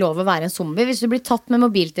er det ikke lov å være en zombie. Hvis du blir tatt med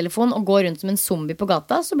mobiltelefon og går rundt som en zombie på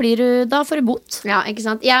gata, så da får du bot. Ja, ikke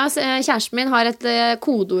sant? Jeg og kjæresten min har et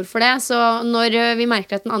kodeord for det, så når vi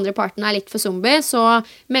merker at den andre parten er litt for zombie, så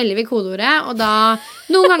melder vi kodeordet, og da,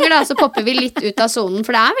 noen ganger da, så popper vi litt ut av zonen,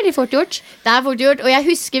 for det er veldig fort gjort. Det er fort gjort, og jeg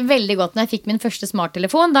husker veldig godt når jeg fikk min første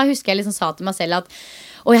smarttelefon, da husker jeg liksom sa til meg selv at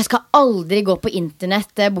og jeg skal aldri gå på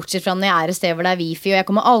internett, bortsett fra når jeg er et sted hvor det er wifi, og jeg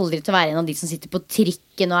kommer aldri til å være en av de som sitter på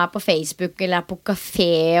trikken og er på Facebook eller er på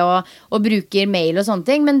kafé og bruker mail og sånne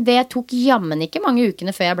ting, men det tok jammen ikke mange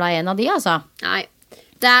ukene før jeg ble en av de, altså. Nei,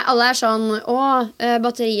 alle er sånn,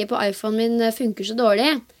 batteriet på iPhone min funker så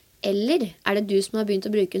dårlig, eller er det du som har begynt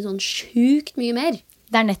å bruke en sånn sjukt mye mer?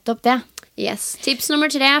 Det er nettopp det. Yes. Tips nummer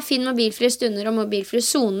 3, finn mobilfrie stunder og mobilfrie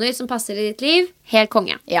zoner som passer i ditt liv. Helt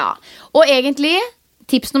konge. Ja, og egentlig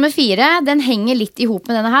tips nummer 4, den henger litt i hop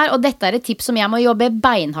med denne her, og dette er et tips som jeg må jobbe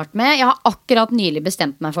beinhardt med. Jeg har akkurat nylig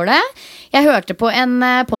bestemt meg for det. Jeg hørte på en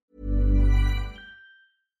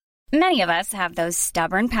Many of us have those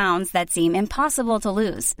stubborn pounds that seem impossible to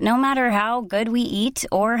lose, no matter how good we eat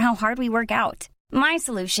or how hard we work out. My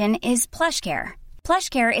solution is PlushCare.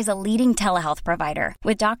 PlushCare is a leading telehealth provider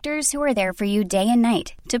with doctors who are there for you day and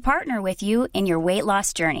night to partner with you in your weight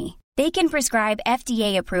loss journey. They can prescribe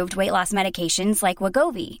FDA-approved weight loss medications like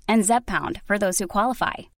Wegovy and Zepbound for those who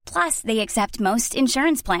qualify. Plus, they accept most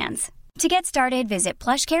insurance plans. To get started, visit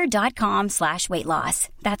plushcare.com/weightloss.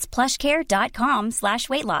 That's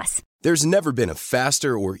plushcare.com/weightloss. There's never been a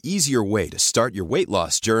faster or easier way to start your weight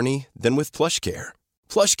loss journey than with PlushCare.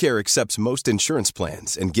 PlushCare accepts most insurance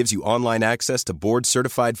plans and gives you online access to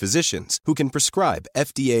board-certified physicians who can prescribe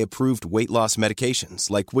FDA-approved weight loss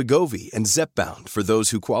medications like Wegovy and Zepbound for those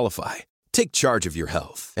who qualify. Take charge of your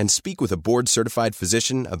health and speak with a board-certified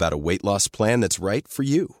physician about a weight loss plan that's right for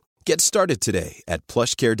you. Get started today at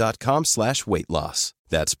plushcare.com/weightloss.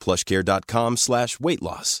 That's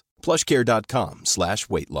plushcare.com/weightloss.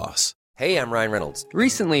 plushcare.com/weightloss. Hey, I'm Ryan Reynolds.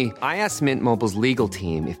 Recently, I asked Mint Mobile's legal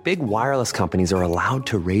team if big wireless companies are allowed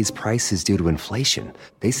to raise prices due to inflation.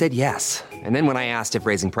 They said yes. And then when I asked if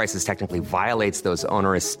raising prices technically violates those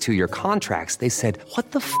onerous 2-year contracts, they said,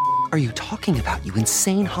 what the f*** are you talking about, you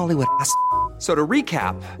insane Hollywood ass f- So to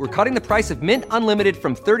recap, we're cutting the price of Mint Unlimited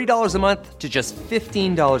from $30 a month to just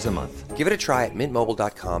 $15 a month. Give it a try at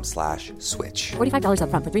mintmobile.com/switch. $45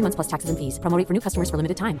 up front for 3 months plus taxes and fees. Promo rate for new customers for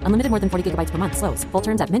limited time. Unlimited more than 40 gigabytes per month. Slows full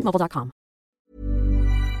terms at mintmobile.com.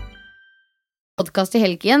 Podcast i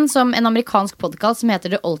helgen som en amerikansk podcast som heter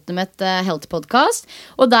The Ultimate Health Podcast,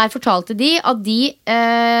 og der fortalte de at de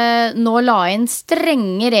nå la inn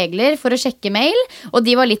strenge regler for å sjekke mail, og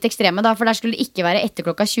de var litt ekstreme da, for der skulle det ikke være etter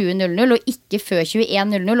klokka 20.00 og ikke før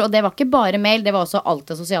 21.00, og det var ikke bare mail, det var også alt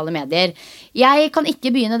av sosiale medier. Jeg kan ikke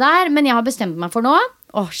begynne der, men jeg har bestemt meg for nå,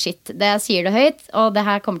 shit, det sier det høyt, og det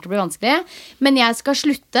her kommer til å bli vanskelig, men jeg skal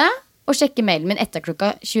slutte å sjekke mailen min etter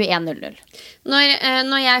klokka 21:00.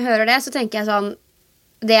 Når jeg hører det, så tenker jeg sånn,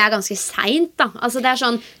 det er ganske sent da. Altså det er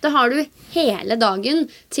sånn, da har du hele dagen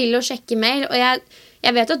til å sjekke mail, og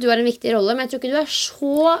jeg vet at du har en viktig rolle, men jeg tror ikke du er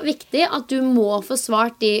så viktig at du må få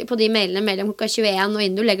svart på de mailene mellom klokka 21 og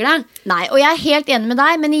innen du legger deg. Nei, og jeg er helt enig med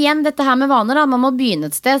deg, men igjen, dette her med vaner da, man må begynne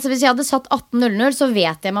et sted. Så hvis jeg hadde satt 18:00, så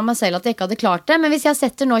vet jeg med meg selv at jeg ikke hadde klart det. Men hvis jeg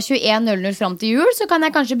setter nå 21:00 frem til jul, så kan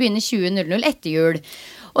jeg kanskje begynne 20:00 etter jul.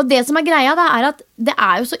 Og det som er greia da, er at det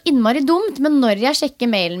er jo så innmari dumt, men når jeg sjekker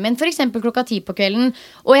mailen min, for eksempel klokka 10 på kvelden,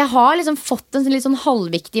 og jeg har liksom fått en litt sånn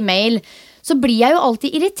halvviktig mail, så blir jeg jo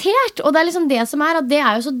alltid irritert. Og det er liksom det som er, at det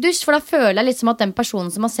er jo så dust, for da føler jeg liksom at den personen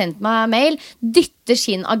som har sendt meg mail, dytter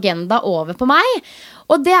sin agenda over på meg.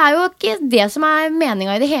 Og det er jo ikke det som er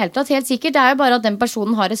meningen i det hele tatt, helt sikkert. Det er jo bare at den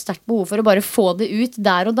personen har et sterkt behov for å bare få det ut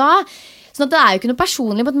der og da. Sånn at det er jo ikke noe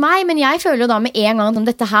personlig mot meg, men jeg føler jo da med en gang at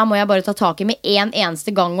dette her må jeg bare ta tak i med en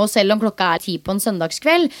eneste gang, og selv om klokka er 10 på en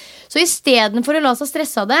søndagskveld. Så i stedet for å la seg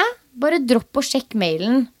stresse av det, bare dropp og sjekk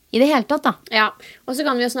mailen i det hele tatt da. Ja, og så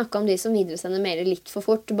kan vi jo snakke om de som videresender mailer litt for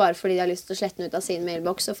fort, bare fordi de har lyst til å slette den ut av sin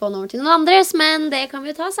mailbox og få den over til noen andres, men det kan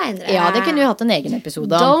vi jo ta senere. Ja, det kunne vi hatt en egen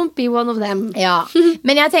episode om. Don't be one of them. Ja,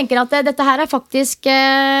 men jeg tenker at dette her er faktisk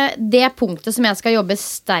det punktet som jeg skal jobbe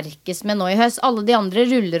sterkest med nå i høst. Alle de andre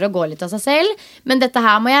ruller og går litt av seg selv, men dette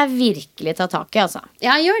her må jeg virkelig ta tak i, altså.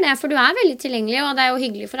 Ja, gjør det, for du er veldig tilgjengelig, og det er jo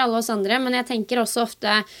hyggelig for alle oss andre, men jeg tenker også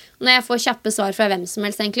ofte, når jeg får kjappe svar fra hvem som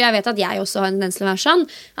helst, egentlig, jeg vet at jeg også har en tendens til å være sånn,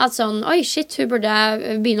 at sånn, oi shit, hun burde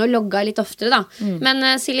begynne å logge litt oftere da. Men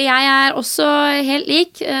Silje, jeg er også helt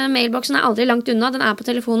lik. Mailboksen er aldri langt unna, den er på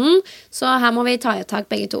telefonen, så her må vi ta i tak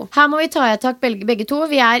begge to. Her må vi ta i tak begge to.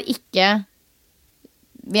 Vi er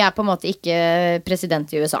på en måte ikke president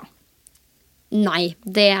i USA. Nei,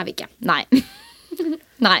 det er vi ikke. Nei.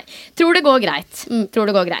 Nei, tror det går greit. Tror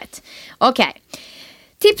det går greit. Ok,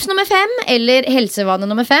 tips nummer 5, eller helsevane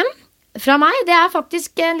nummer 5 fra meg, det er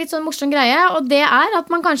faktisk en litt sånn morsom greie, og det er at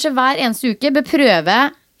man kanskje hver eneste uke bør prøve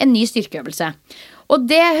en ny styrkeøvelse. Og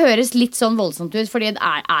det høres litt sånn voldsomt ut, fordi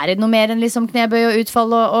er det noe mer enn liksom knebøy og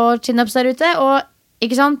utfall og chin-ups der ute? Og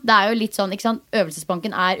ikke sant? Det er jo litt sånn, ikke sant?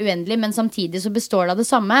 Øvelsesbanken er uendelig, men samtidig så består det av det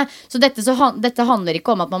samme. Så dette handler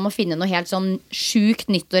ikke om at man må finne noe helt sånn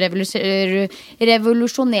sjukt nytt og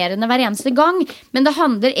revolusjonerende hver eneste gang. Men det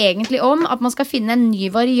handler egentlig om at man skal finne en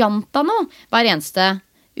ny variant av noe hver eneste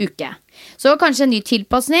uke. Så kanskje en ny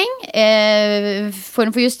tilpassning,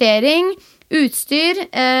 form for justering, utstyr.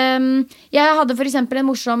 Jeg hadde for eksempel en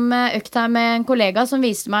morsom økt her med en kollega som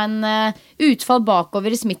viste meg en utfall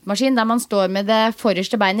bakover i Smith-maskin, der man står med det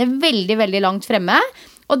forreste beinet veldig, veldig langt fremme.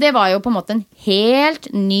 Og det var jo på en måte en helt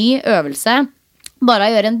ny øvelse. Bare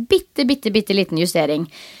å gjøre en bitte liten justering.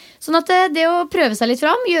 Sånn at det å prøve seg litt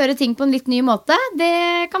fram, gjøre ting på en litt ny måte,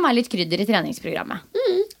 det kan være litt krydder i treningsprogrammet.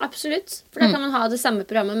 Absolutt, for da kan man ha det samme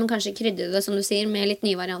programmet, men kanskje krydre det, som du sier, med litt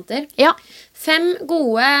nye varianter. Ja. 5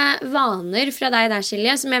 gode vaner fra deg der,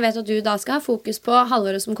 Silje, som jeg vet at du da skal ha fokus på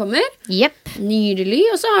halvåret som kommer. Jepp. Nydelig,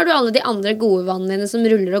 og så har du alle de andre gode vannene dine som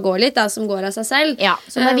ruller og går litt, da, som går av seg selv. Ja,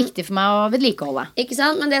 som det er viktig for meg å vedlikeholde. Ikke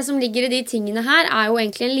sant? Men det som ligger i de tingene her er jo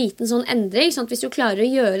egentlig en liten sånn endring, sånn at hvis du klarer å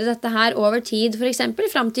gjøre dette her over tid, for eksempel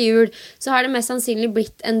frem til jul, så har det mest sannsynlig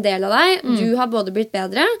blitt en del av deg. Du har både blitt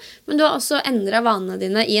bedre, men du har også endret vanene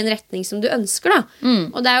dine i en retning som du ønsker da.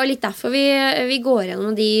 Og det er jo litt derfor vi går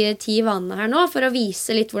gjennom de 10 vanene her nå, for å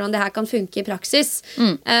vise litt hvordan det her kan funke i praksis.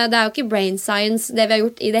 Det er jo ikke brain science det vi har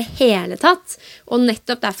gjort i det hele tatt, og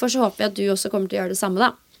nettopp derfor så håper jeg at du også kommer til å gjøre det samme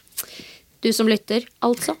da. Du som lytter,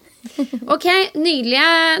 altså. Ok,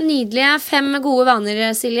 nydelige 5 gode vaner,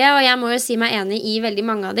 Silje, og jeg må jo si meg enig i veldig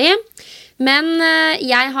mange av de. Men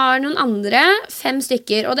jeg har noen andre 5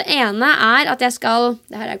 stykker, og det ene er at jeg skal,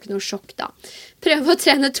 det her er jo ikke noe sjokk da, prøve å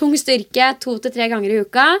trene tung styrke 2 til 3 ganger i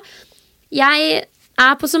uka. Jeg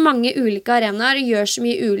er på så mange ulike arenaer og gjør så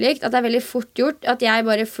mye ulikt at det er veldig fort gjort at jeg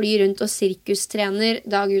bare flyr rundt og sirkustrener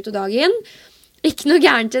dag ut og dag inn. Ikke noe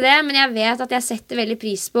gærent til det, men jeg vet at jeg setter veldig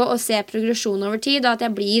pris på å se progresjon over tid, og at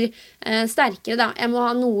jeg blir sterkere da. Jeg må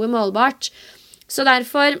ha noe målbart. Så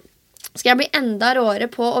derfor skal jeg bli enda råere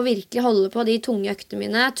på å virkelig holde på de tunge øktene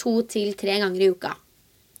mine 2 til 3 ganger i uka.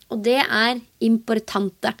 Og det er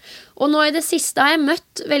importante. Og nå i det siste har jeg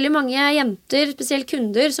møtt veldig mange jenter, spesielt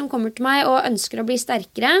kunder, som kommer til meg og ønsker å bli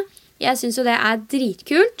sterkere. Jeg synes jo det er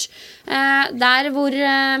dritkult. Der hvor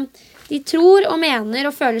de tror og mener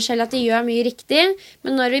og føler selv at de gjør mye riktig,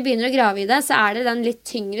 men når vi begynner å grave i det, så er det den litt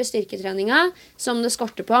tyngre styrketreninga som det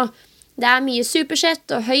skorter på. Det er mye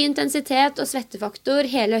supersett og høy intensitet og svettefaktor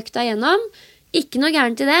hele økta igjennom. Ikke noe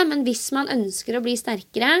gærent i det, men hvis man ønsker å bli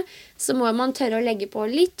sterkere, så må man tørre å legge på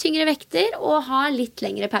litt tyngre vekter og ha litt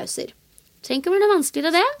lengre pauser. Trenger ikke å være noe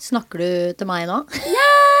vanskeligere det. Snakker du til meg nå?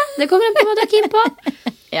 Det kommer an på hva du er keen på.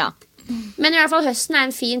 Ja. Men i hvert fall høsten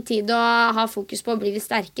en fin tid å ha fokus på å bli litt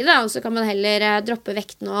sterkere, da. Og så kan man heller droppe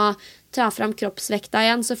vekten og ta fram kroppsvekta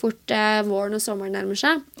igjen så fort våren og sommeren nærmer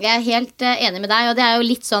seg. Jeg helt enig med deg, og det jo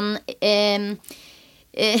litt sånn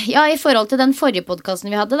ja, i forhold til den forrige podcasten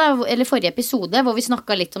vi hadde da, eller forrige episode, hvor vi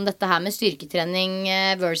snakket litt om dette her med styrketrening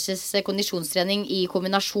versus kondisjonstrening i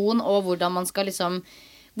kombinasjon, og hvordan man skal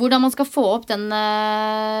få opp den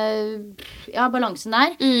balansen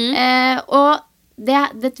der. Og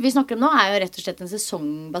det vi snakker om nå jo rett og slett en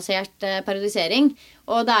sesongbasert periodisering,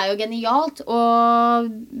 og det jo genialt å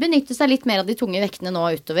benytte seg litt mer av de tunge vektene nå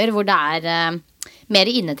utover, hvor det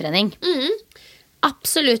mer innetrening.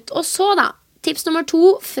 Absolutt. Og så da, tips nummer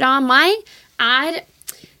 2 fra meg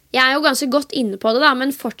jeg jo ganske godt inne på det da,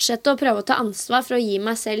 men fortsette å prøve å ta ansvar for å gi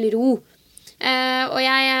meg selv ro. Og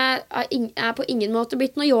jeg på ingen måte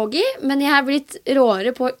blitt noe yogi, men jeg blitt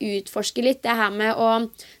råere på å utforske litt det her med å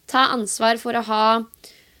ta ansvar for å ha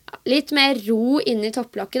litt mer ro inne i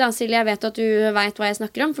topplokket da. Silje, jeg vet at du vet hva jeg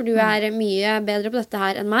snakker om, for du mye bedre på dette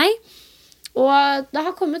her enn meg. Og det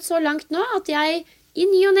har kommet så langt nå at jeg i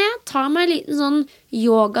ny og ned tar meg en liten sånn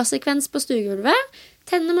yogasekvens på stuegulvet,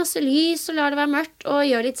 tenner masse lys og lar det være mørkt og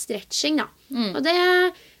gjør litt stretching da. Og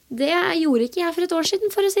det gjorde ikke jeg for et år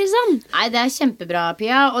siden, for å si det sånn. Nei, det kjempebra,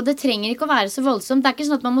 Pia, og det trenger ikke å være så voldsomt. Det ikke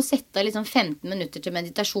sånn at man må sette liksom 15 minutter til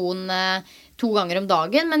meditasjon 2 ganger om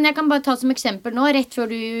dagen, men jeg kan bare ta som eksempel nå, rett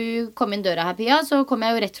før du kom inn døra her, Pia, så kom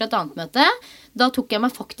jeg jo rett fra et annet møte. Da tok jeg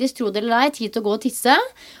meg faktisk, tro det eller ei, tid til å gå og tisse,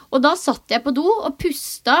 og da satt jeg på do og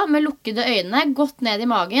pusta med lukkede øyne, gått ned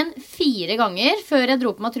i magen 4 ganger, før jeg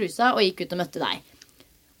dro på meg trusa og gikk ut og møtte deg.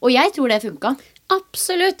 Og jeg tror det funket.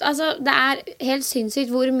 Absolutt, altså det helt sinnssykt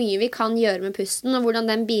hvor mye vi kan gjøre med pusten og hvordan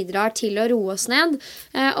den bidrar til å roe oss ned,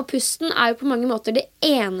 og pusten jo på mange måter det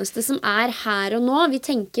eneste som her og nå. Vi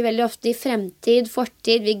tenker veldig ofte i fremtid,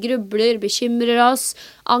 fortid, vi grubler, bekymrer oss,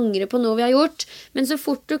 angrer på noe vi har gjort, men så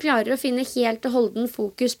fort du klarer å finne helt og holden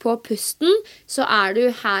fokus på pusten, så du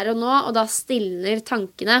her og nå, og da stilner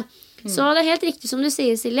tankene. Så det helt riktig som du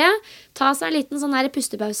sier, Silje. Ta seg en liten sånn her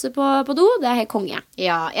pustepause på do. Det helt konge.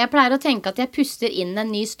 Ja, jeg pleier å tenke at jeg puster inn en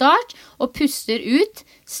ny start, og puster ut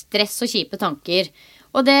stress og kjipe tanker.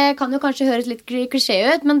 Og det kan jo kanskje høres litt klisjé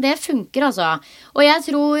ut, men det funker altså. Og jeg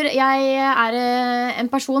tror jeg en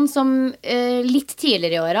person som litt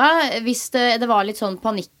tidligere i året, hvis det var litt sånn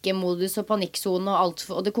panikkmodus og panikkzone og alt,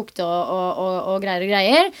 og det kokte og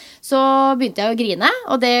greier, så begynte jeg å grine,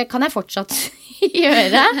 og det kan jeg fortsatt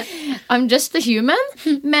gjøre. I'm just a human.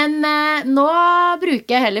 Men nå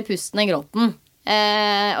bruker jeg heller pusten enn gråten.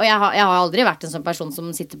 Og jeg har aldri vært en sånn person som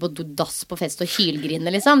sitter på dass på fest og hylgriner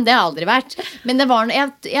liksom. Det har jeg aldri vært. Men det var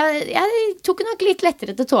jeg tok nok litt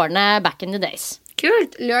lettere til tårene back in the days.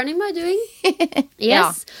 Kult, learning by doing.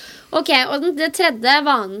 Yes. Ok, og det tredje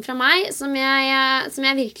vanen fra meg som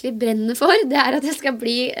jeg virkelig brenner for, det at jeg skal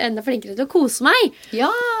bli enda flinkere til å kose meg. Ja.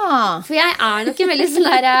 For jeg nok en veldig sånn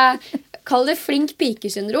der kall det flink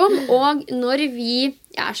pikesyndrom. Og når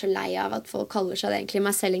jeg så lei av at folk kaller seg det, egentlig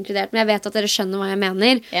meg selv inkludert, men jeg vet at dere skjønner hva jeg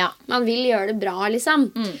mener. Ja. Man vil gjøre det bra, liksom.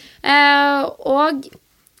 Og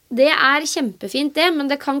det kjempefint det,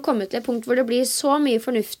 men det kan komme til et punkt hvor det blir så mye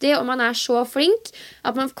fornuftig, og man så flink,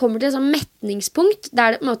 at man kommer til et sånn metningspunkt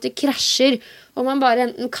der det på en måte krasjer, og man bare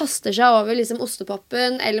enten kaster seg over liksom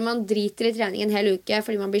ostepoppen, eller man driter i trening en hel uke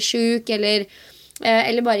fordi man blir syk, eller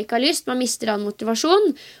bare ikke har lyst. Man mister all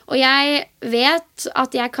motivasjon. Og jeg vet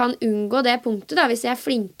at jeg kan unngå det punktet da, hvis jeg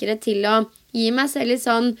flinkere til å gi meg selv litt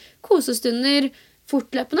sånn kosestunder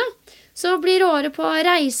fortløpende. Så bli råere på å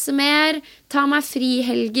reise mer, ta meg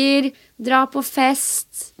frihelger, dra på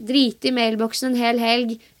fest, drite i mailboksen en hel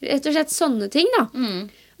helg. Rett og slett sånne ting da.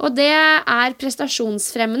 Og det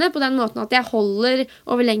prestasjonsfremmende på den måten at jeg holder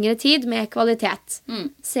over lengre tid med kvalitet.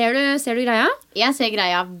 Ser du greia? Jeg ser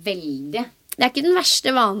greia veldig. Det ikke den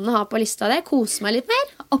verste vanen å ha på lista det. Kose meg litt mer.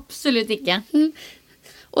 Absolutt ikke.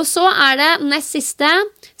 Og så det nest siste,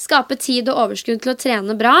 skape tid og overskudd til å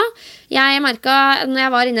trene bra. Jeg merket, når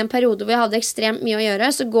jeg var inne i en periode hvor jeg hadde ekstremt mye å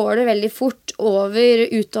gjøre, så går det veldig fort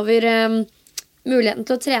utover muligheten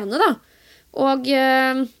til å trene da. Og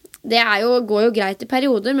det går jo greit i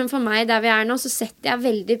perioder, men for meg der vi nå, så setter jeg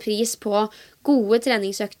veldig pris på gode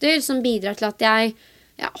treningsøkter som bidrar til at jeg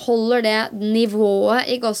holder det nivået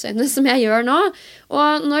i gåseøynene som jeg gjør nå.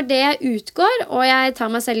 Og når det utgår, og jeg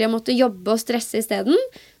tar meg selv i å måtte jobbe og stresse i stedet,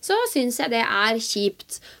 så synes jeg det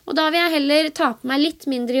kjipt. Og da vil jeg heller ta på meg litt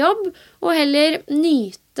mindre jobb, og heller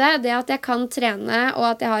nyte det at jeg kan trene, og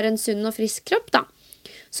at jeg har en sunn og frisk kropp da.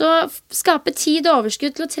 Så skape tid og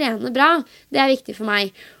overskudd til å trene bra, det viktig for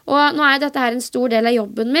meg. Og nå dette her en stor del av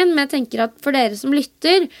jobben min, men jeg tenker at for dere som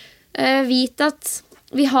lytter, vit at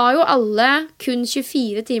vi har jo alle kun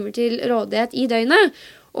 24 timer til rådighet i døgnet,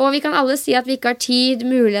 og vi kan alle si at vi ikke har tid,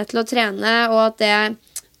 mulighet til å trene, og at det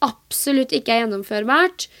absolutt ikke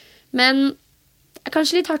gjennomførbart, men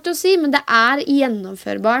kanskje litt hardt å si, men det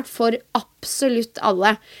gjennomførbart for absolutt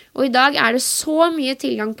alle. Og i dag det så mye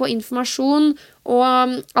tilgang på informasjon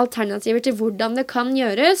og alternativer til hvordan det kan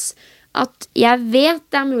gjøres, at jeg vet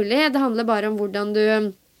det mulig. Det handler bare om hvordan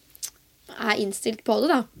du innstilt på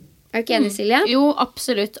det, da. Du ikke enig, Silje? Jo,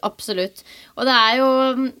 absolutt, absolutt. Og det jo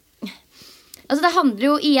altså det handler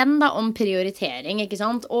jo igjen da om prioritering, ikke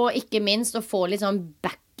sant? Og ikke minst å få litt sånn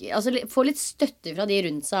altså få litt støtte fra de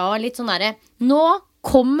rundt seg og litt sånn der, nå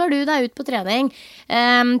kommer du deg ut på trening.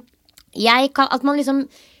 At man liksom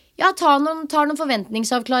tar noen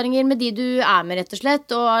forventningsavklaringer med de du med, rett og slett,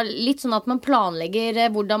 og litt sånn at man planlegger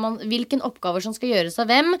hvilken oppgaver som skal gjøres av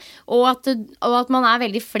hvem, og at man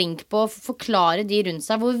veldig flink på å forklare de rundt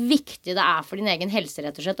seg hvor viktig det for din egen helse,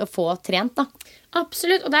 rett og slett, å få trent da.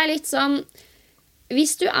 Absolutt, og det litt sånn,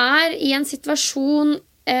 hvis du i en situasjon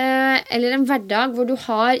eller en hverdag hvor du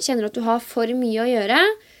kjenner at du har for mye å gjøre,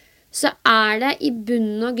 så det i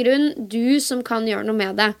bunn og grunn du som kan gjøre noe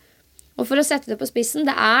med det. Og for å sette det på spissen,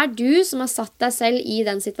 det du som har satt deg selv i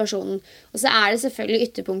den situasjonen. Og så det selvfølgelig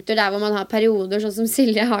ytterpunkter der hvor man har perioder, sånn som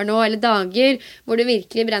Silje har nå, eller dager hvor det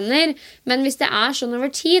virkelig brenner. Men hvis det sånn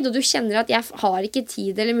over tid, og du kjenner at jeg har ikke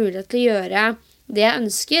tid eller mulighet til å gjøre det jeg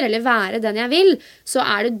ønsker, eller være den jeg vil, så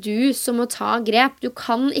det du som må ta grep. Du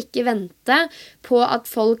kan ikke vente på at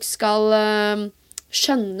folk skal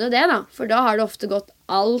skjønne det, da. For da har det ofte gått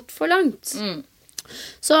alt for langt.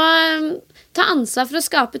 Så ta ansvar for å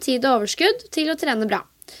skape tid og overskudd til å trene bra.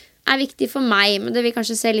 Det viktig for meg, men det vil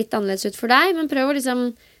kanskje se litt annerledes ut for deg, men prøv å liksom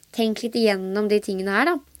tenke litt igjennom de tingene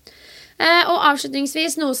her, da. Og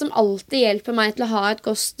avslutningsvis, noe som alltid hjelper meg til å ha et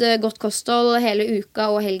godt kosthold hele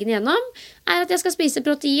uka og helgen igjennom, at jeg skal spise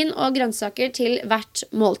protein og grønnsaker til hvert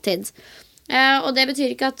måltid. Og det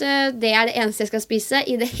betyr ikke at det det eneste jeg skal spise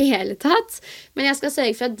i det hele tatt, men jeg skal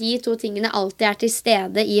sørge for at de to tingene alltid til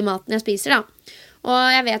stede i maten jeg spiser, da. Og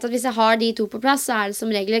jeg vet at hvis jeg har de to på plass, så det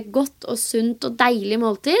som regel et godt og sunt og deilig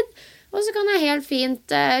måltid. Og så kan jeg helt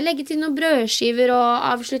fint legge til noen brødskiver og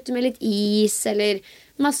avslutte med litt is, eller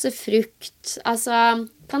masse frukt. Altså,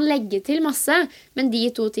 kan legge til masse, men de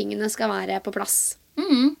to tingene skal være på plass.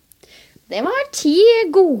 Det var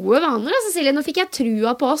 10 gode vaner, Cecilie. Nå fikk jeg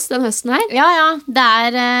trua på oss den høsten her. Ja,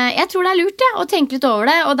 jeg tror det lurt å tenke litt over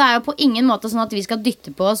det. Og det jo på ingen måte sånn at vi skal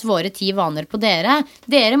dytte på oss våre 10 vaner på dere.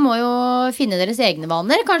 Dere må jo finne deres egne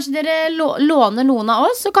vaner. Kanskje dere låner noen av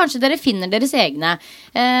oss, og kanskje dere finner deres egne.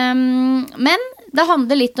 Men det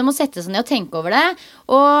handler litt om å sette seg ned og tenke over det.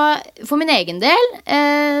 Og for min egen del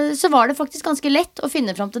så var det faktisk ganske lett å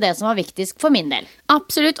finne fram til det som var viktigst for min del.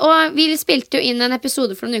 Absolutt, og vi spilte jo inn en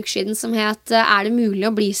episode for noen uker siden som het det mulig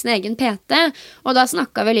å bli sin egen PT? Og da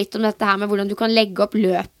snakket vi litt om dette her med hvordan du kan legge opp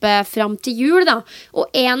løpet fram til jul, da.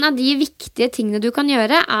 Og en av de viktige tingene du kan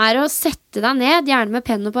gjøre å sette deg ned, gjerne med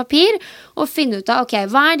penn og papir, og finne ut av, ok,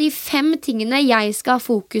 hva de 5 tingene jeg skal ha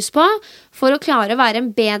fokus på for å klare å være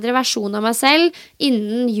en bedre versjon av meg selv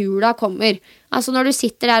innen jula kommer. Altså når du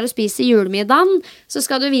sitter der og spiser julemiddagen, så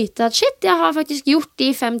skal du vite at shit, jeg har faktisk gjort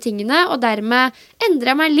de 5 tingene, og dermed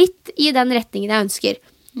endrer jeg meg litt i den retningen jeg ønsker.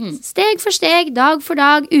 Steg for steg, dag for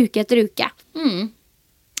dag, uke etter uke.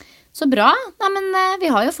 Så bra. Nei, men vi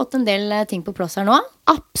har jo fått en del ting på plass her nå.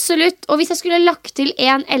 Absolutt. Og hvis jeg skulle lagt til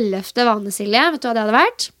en 11. vane, Silje, vet du hva det hadde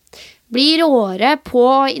vært? Bli råere på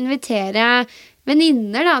å invitere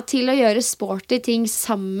venninner da, til å gjøre sporty ting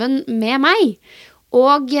sammen med meg.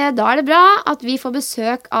 Og da det bra at vi får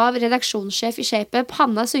besøk av redaksjonssjef i Shape,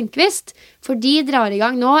 Hanna Sundqvist, for de drar i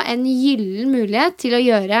gang nå en gyllen mulighet til å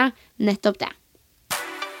gjøre nettopp det.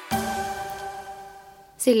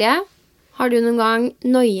 Silje, har du noen gang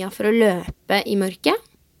noia for å løpe i mørket?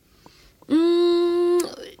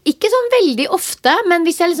 Ikke sånn veldig ofte, men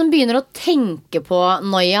hvis jeg liksom begynner å tenke på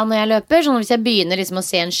noia når jeg løper, sånn hvis jeg begynner liksom å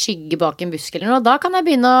se en skygge bak en busk eller noe,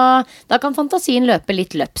 da kan fantasien løpe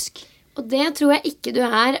litt løpsk. Og det tror jeg ikke du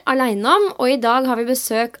alene om, og i dag har vi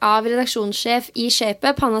besøk av redaksjonssjef i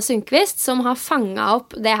Shape, Hanna Sundqvist, som har fanget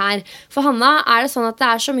opp det her. For Hanna, det sånn at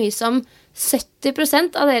det så mye som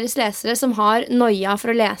 70% av deres lesere som har noia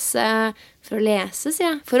for å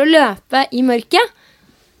løpe i mørket?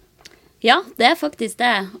 Ja, det faktisk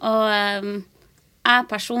det. Og jeg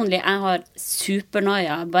personlig, jeg har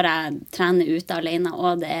supernoia, bare jeg trener ute alene,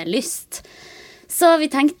 og det lyst. Så vi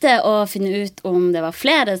tenkte å finne ut om det var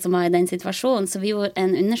flere som var i den situasjonen, så vi gjorde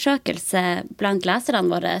en undersøkelse blant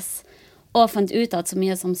leserne våre, og fant ut at så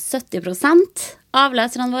mye som 70% av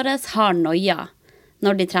leserne våre har noia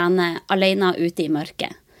når de trener alene ute i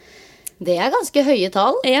mørket. Det ganske høye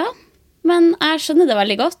tall. Ja, men jeg skjønner det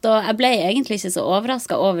veldig godt, og jeg ble egentlig ikke så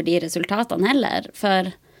overrasket over de resultatene heller,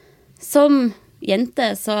 for som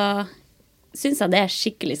jente så synes jeg det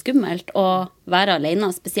skikkelig skummelt å være alene,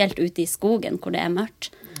 spesielt ute i skogen hvor det mørkt.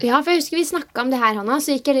 Ja, for jeg husker vi snakket om det her, Hanna,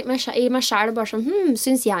 så gikk jeg litt i meg selv og bare sånn,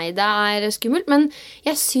 synes jeg det skummelt? Men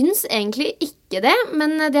jeg synes egentlig ikke det,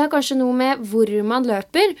 men det har kanskje noe med hvor man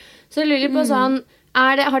løper. Så jeg lurer på sånn,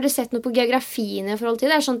 har dere sett noe på geografien i forhold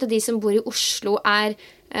til det? Sånn at de som bor i Oslo har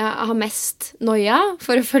mest noia,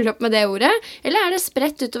 for å følge opp med det ordet? Eller det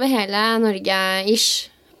spredt utover hele Norge-ish?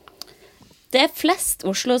 Det flest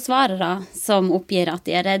Oslo-svarere som oppgir at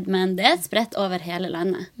de redd, men det spredt over hele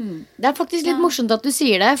landet. Det faktisk litt morsomt at du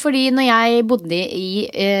sier det, fordi når jeg bodde i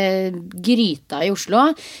Gryta i Oslo,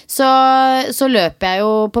 så løp jeg jo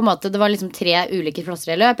på en måte, det var liksom 3 ulike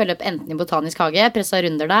plasser jeg løp. Jeg løp enten i Botanisk hage, presset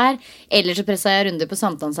runder der, eller så presset jeg runder på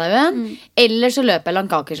Sankthanshaugen, eller så løp jeg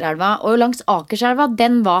langs Akerselva. Og langs Akerselva,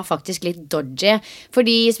 den var faktisk litt dodgy,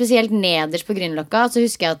 fordi spesielt nederst på Grünerløkka, så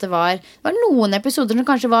husker jeg at det var noen episoder som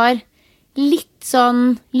kanskje var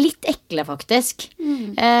litt ekle faktisk.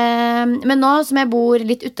 Men nå som jeg bor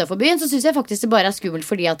litt utenfor byen, så synes jeg faktisk det bare skummelt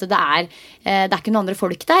fordi at det er ikke noen andre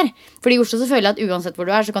folk der. Fordi i Oslo så føler jeg at uansett hvor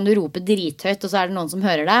du så kan du rope drithøyt, og så det noen som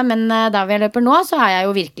hører deg. Men der hvor jeg løper nå, så jeg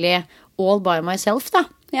jo virkelig all by myself da.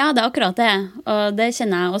 Ja, det akkurat det. Og det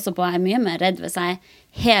kjenner jeg også på. Jeg mye mer redd hvis jeg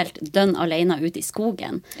helt dønn alene ute i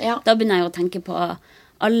skogen. Ja. Da begynner jeg jo å tenke på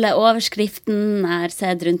alle overskriften jeg har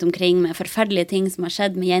sett rundt omkring med forferdelige ting som har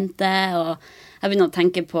skjedd med jenter, og jeg begynner å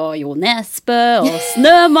tenke på Jo Nesbø og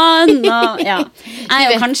Snømann, og ja.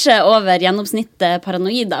 Jeg jo kanskje over gjennomsnittet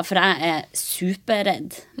paranoid, for jeg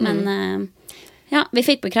superredd, men ja, vi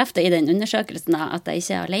fikk bekreftet i den undersøkelsen da, at jeg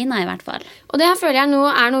ikke alene i hvert fall. Og det her føler jeg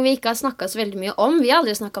noe vi ikke har snakket så veldig mye om. Vi har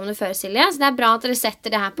aldri snakket om det før, Silje, så det bra at dere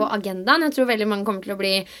setter det her på agendaen. Jeg tror veldig mange kommer til å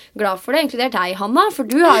bli glad for det, inkludert deg, Hanna, for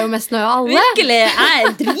du har jo mest nøye av alle. Virkelig,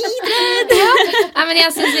 jeg dritredd! Ja, men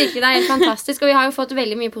jeg synes virkelig det helt fantastisk, og vi har jo fått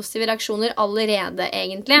veldig mye positive reaksjoner allerede,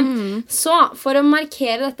 egentlig. Så, for å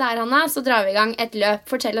markere dette her, Hanna, så drar vi i gang et løp.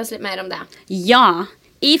 Fortell oss litt mer om det. Ja,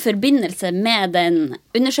 i forbindelse med den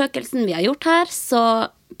undersøkelsen vi har gjort her, så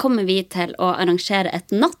kommer vi til å arrangere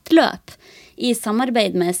et nattløp i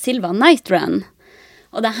samarbeid med Silva Night Run.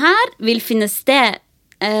 Og det her vil finne sted,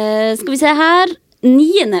 skal vi se her,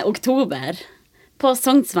 9. oktober på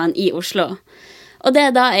Sognsvann i Oslo. Og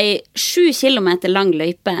det da ei 7 kilometer lang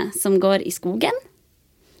løype som går i skogen.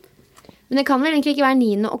 Men det kan vel egentlig ikke være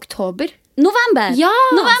 9. oktober? November! Ja,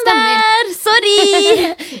 November! Sorry!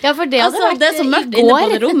 Ja, for det hadde vært det er så mørkt inne på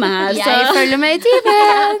det rommet her. Jeg følger med i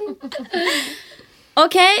timen!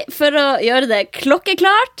 Ok, for å gjøre det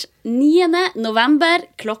klokkeklart, 9. november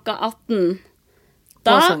klokka 18.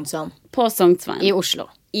 Da, på Sognsvann. I Oslo.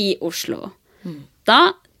 I Oslo.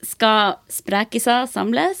 Da skal sprekiser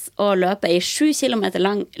samles og løpe i 7 kilometer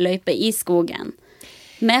lang løype i skogen.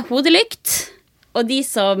 Med hodelykt, og de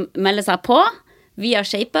som melder seg på via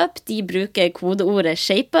ShapeUp, de bruker kodeordet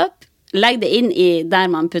ShapeUp, legg det inn i der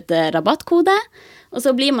man putter rabattkode, og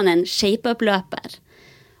så blir man en ShapeUp-løper.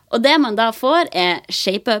 Og det man da får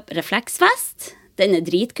ShapeUp refleksvest. Den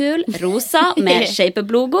dritkul, rosa, med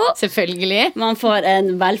ShapeUp-logo. Selvfølgelig. Man får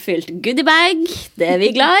en velfylt goodiebag, det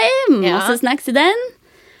vi glad i, masse snacks i den.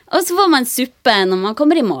 Og så får man suppe når man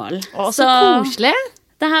kommer i mål. Å, så koselig.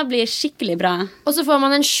 Det her blir skikkelig bra. Og så får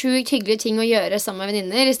man en sjukt hyggelig ting å gjøre sammen med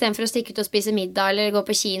venninner. I stedet for å stikke ut og spise middag eller gå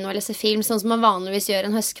på kino eller se film, sånn som man vanligvis gjør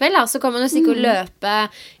en høstkveld, da. Så kan man jo stikke og løpe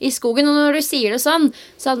i skogen. Og når du sier det sånn,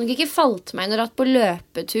 så hadde nok ikke falt meg når at på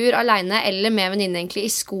løpetur alene eller med venninner egentlig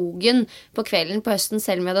i skogen på kvelden på høsten,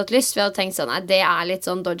 selv om vi hadde hatt lyst. Vi hadde tenkt sånn, nei, det litt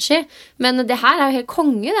sånn dodgy. Men det her jo helt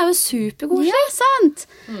konge. Det jo superkoselig. Ja, sant.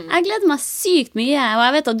 Jeg gleder meg sykt mye, og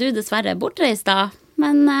jeg vet at du dessverre bortreist da.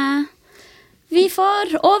 Men vi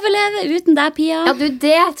får overleve uten deg, Pia. Ja, du,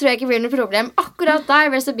 det tror jeg ikke blir noe problem. Akkurat da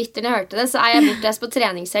jeg ble så bitter når jeg hørte det, så jeg bortreist på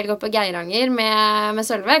treningshelg oppe på Geiranger med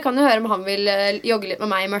Sølve. Kan du høre om han vil jogge litt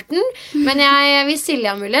med meg i mørten. Men hvis Silje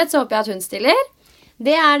har mulighet, så håper jeg at hun stiller.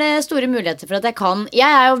 Det det store muligheter for at jeg kan.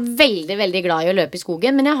 Jeg jo veldig, veldig glad i å løpe i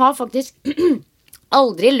skogen, men jeg har faktisk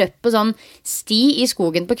aldri løpt på sånn sti i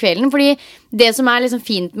skogen på kvelden, fordi det som liksom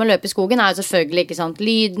fint med å løpe i skogen jo selvfølgelig, ikke sant,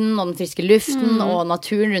 lyden og den friske luften og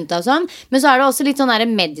naturen rundt deg og sånn, men så det også litt sånn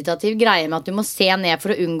meditativ greie med at du må se ned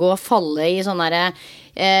for å unngå å falle i sånn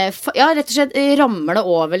ja, rett og slett ramle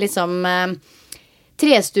over liksom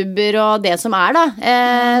trestubber og det som da.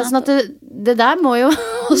 Sånn at det der må jo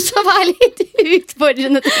også være litt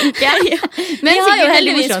utfordrende, tenker jeg. Men vi har jo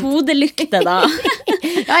heldigvis hodelykte da.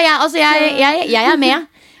 jeg er med.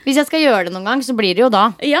 Hvis jeg skal gjøre det noen gang, så blir det jo da.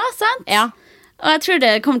 Ja, sant? Ja. Og jeg tror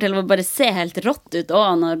det kommer til å bare se helt rått ut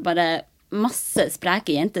også, når bare masse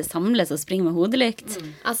spreke jenter samles og springer med hodelykt.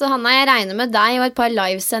 Altså, Hanna, jeg regner med deg og et par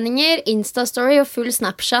livesendinger, Insta-story og full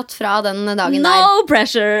Snapchat fra den dagen der. No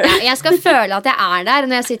pressure! Ja, jeg skal føle at jeg er der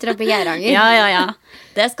når jeg sitter oppe i Geiranger. Ja.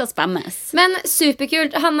 Det skal spammes. Men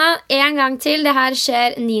superkult. Hanna, en gang til. Det her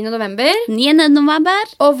skjer 9. november. 9.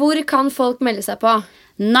 november. Og hvor kan folk melde seg på?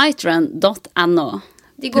 Nightrun.no.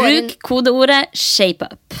 Bruk kodeordet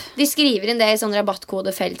SHAPEUP. De skriver inn det i sånn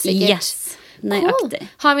rabattkodefelt, sikkert. Yes, nøyaktig.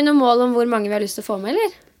 Cool. Har vi noe mål om hvor mange vi har lyst til å få med,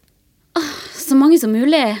 eller? Så mange som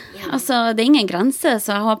mulig. Altså, det er ingen grense,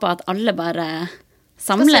 så jeg håper at alle bare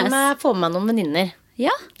samles. Skal se om jeg får med meg noen venninner.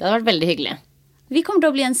 Ja. Det hadde vært veldig hyggelig. Vi kommer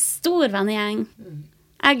til å bli en stor vennegjeng.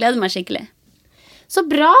 Jeg gleder meg skikkelig. Så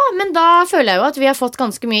bra, men da føler jeg jo at vi har fått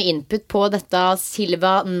ganske mye input på dette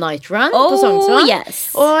Silva Night Run på Sognsvann.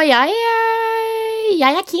 Yes. Og jeg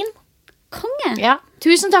er keen. Konge. Ja.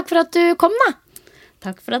 Tusen takk for at du kom, da.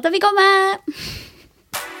 Takk for at jeg fikk komme.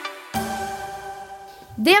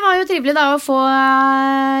 Det var jo trivelig da å få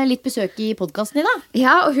litt besøk i podcasten i dag.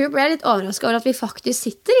 Ja, og hun ble litt overrasket over at vi faktisk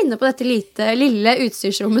sitter inne på dette lille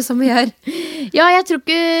utstyrsrommet som vi gjør. Ja, jeg tror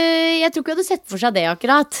ikke hun hadde sett for seg det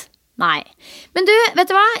akkurat. Nei. Men du, vet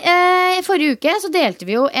du hva? I forrige uke så delte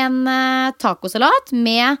vi jo en tacosalat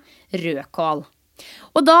med rødkål.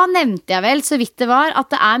 Og da nevnte jeg vel så vidt det var at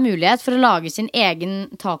det er mulighet for å lage sin egen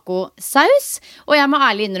tacosaus. Og jeg må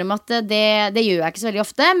ærlig innrømme at det gjør jeg ikke så veldig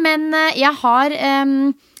ofte. Men jeg har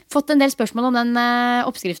fått en del spørsmål om den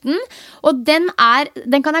oppskriften. Og den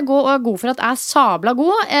kan jeg gå god for at er sabla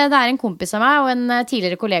god. Det er en kompis av meg og en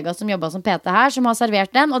tidligere kollega som jobbet som PT her, som har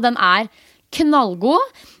servert den. Og den er knallgod,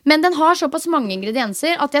 men den har såpass mange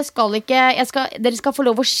ingredienser at dere skal få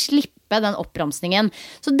lov å slippe den oppramsningen.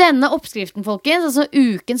 Så denne oppskriften, folkens, altså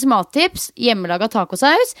ukens mattips, hjemmelaget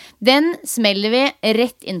tacosaus, den smeller vi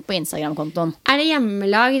rett inn på Instagram-kontoen. Er det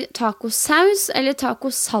hjemmelagd tacosaus eller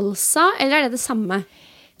tacosalsa, eller er det det samme?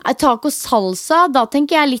 Tacosalsa, da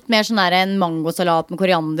tenker jeg litt mer sånn der en mangosalat med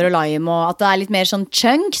koriander og lime, og at det er litt mer sånn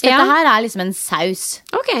chunks. Dette her er liksom en saus.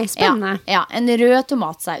 Ok, spennende. Ja, en rød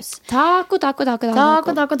tomatsaus. Taco.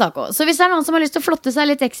 Så hvis det er noen som har lyst til å flotte seg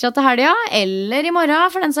litt ekstra til helga, eller i morgen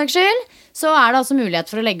for den saks skyld, så er det altså mulighet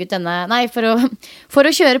for å legge ut for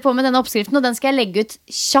å kjøre på med denne oppskriften. Og den skal jeg legge ut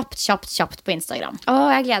kjapt på Instagram.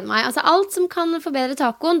 Jeg gleder meg. Altså, alt som kan forbedre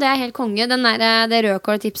tacoen, det er helt konge. Det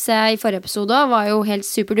rødkåltipset i forrige episode var jo helt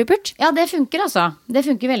superdupert. Ja, det funker altså. Det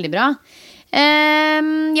funker veldig bra.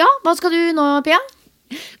 Hva skal du nå, Pia?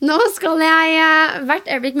 Nå skal jeg hvert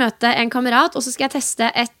øyeblikk møte en kamerat, og så skal jeg teste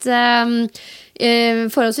et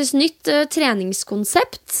forholdsvis nytt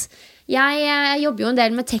treningskonsept. Jeg jobber jo en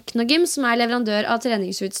del med Teknogym, som er leverandør av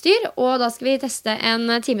treningsutstyr. Og da skal vi teste en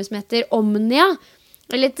time som heter Omnia.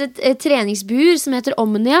 Eller et treningsbur som heter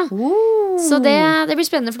Omnia. Så det blir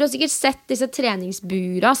spennende, for du har sikkert sett disse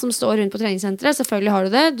treningsbura som står rundt på treningssenteret. Selvfølgelig har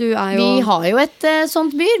du det. Vi har jo et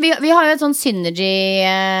sånt bur. Vi har jo et sånn Synergy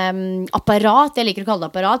apparat. Jeg liker å kalle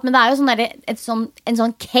det apparat, men det er jo en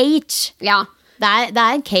sånn cage. Ja. Det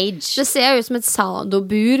er en cage. Det ser ut som et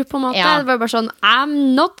sadobur på en måte. Ja. Det var bare sånn,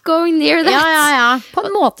 I'm not going near that. Ja. På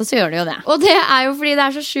en måte så gjør det jo det. Og det er jo fordi det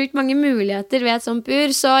er så sjukt mange muligheter ved et sånt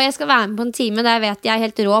bur. Så jeg skal være med på en time der jeg vet jeg er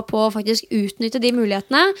helt rå på å faktisk utnytte de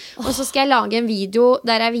mulighetene. Og så skal jeg lage en video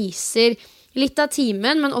der jeg viser litt av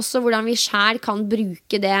timen, men også hvordan vi selv kan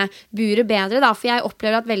bruke det buret bedre da. For jeg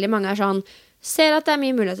opplever at veldig mange er sånn, ser at det er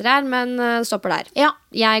mye muligheter her, men stopper der. Ja.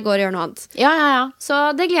 Jeg går og gjør noe annet. Ja. Så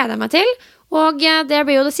det gleder jeg meg til. Og det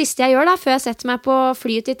blir jo det siste jeg gjør da, før jeg setter meg på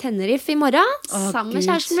flyet til Tenerife i morgen, sammen med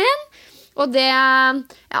kjæresten min. Og det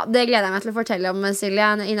gleder jeg meg til å fortelle om, Silje,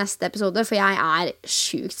 i neste episode, for jeg er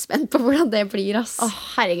sjukt spent på hvordan det blir, ass.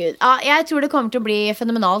 Herregud. Ja, jeg tror det kommer til å bli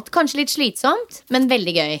fenomenalt. Kanskje litt slitsomt, men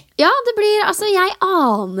veldig gøy. Ja, det blir, jeg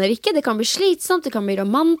aner ikke. Det kan bli slitsomt, det kan bli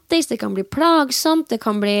romantisk, det kan bli plagsomt, det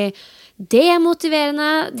kan bli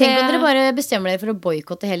demotiverende. Tenk om dere bare bestemmer dere for å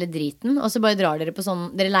boykotte hele driten, og så bare drar dere på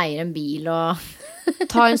sånn, dere leier en bil og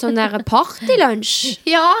ta en sånn der partylunsj.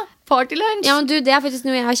 Ja, partylunsj. Ja, men du, det er faktisk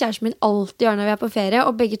noe jeg har kjæresten min alltid gjør når vi er på ferie,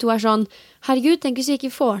 og begge to er sånn, herregud, tenk hvis vi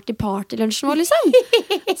ikke får til partylunsjen vår, liksom.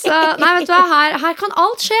 Så, nei, vet du hva, her kan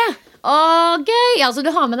alt skje. Gøy. Altså,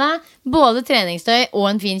 du har med deg både treningstøy og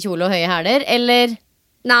en fin kjole og høye hæler, eller?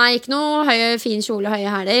 Nei, ikke noe fin kjole og høye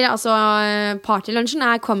hæler. Altså, partylunsjen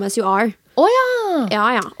er come as you are. Ja.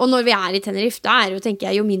 Ja. Og når vi er i Tenerife, da er jo, tenker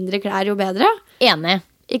jeg, jo mindre klær, jo bedre. Enig.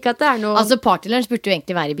 Ikke at det er noe Altså partylunsj burde jo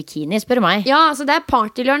egentlig være i bikini, spør du meg. Ja, altså det er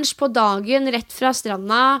partylunsj på dagen rett fra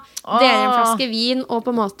stranda. Deler en flaske vin og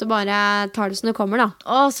på en måte bare tar det som det kommer, da.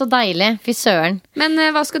 Å, så deilig, fy søren. Men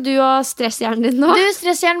hva skal du og stresshjernen din nå? Du,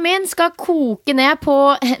 stresshjernen min skal koke ned på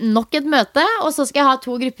nok et møte. Og så skal jeg ha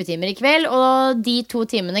 2 gruppetimer i kveld. Og de 2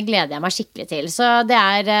 timene gleder jeg meg skikkelig til. Så det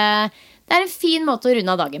er en fin måte å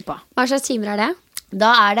runde av dagen på. Hva slags timer er det?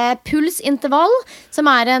 Da er det pulsintervall, som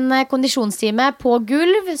er en kondisjonstime på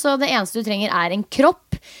gulv. Så det eneste du trenger er en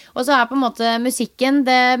kropp. Og så er på en måte musikken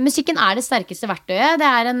er det sterkeste verktøyet. Det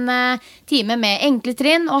er en time med enkle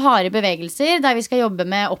trinn og harde bevegelser, der vi skal jobbe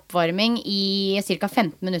med oppvarming i ca.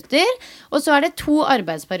 15 minutter. Og så er det 2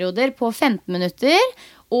 arbeidsperioder på 15 minutter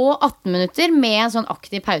og 18 minutter med en sånn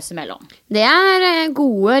aktiv pause mellom. Det er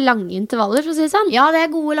gode, lange intervaller, for å si det sånn. Ja, det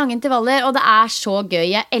er gode, lange intervaller, og det er så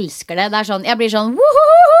gøy. Jeg elsker det. Det er sånn, jeg blir sånn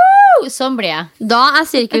woohoo! Sånn blir jeg. Da er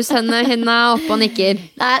sirkushendene oppe og nikker.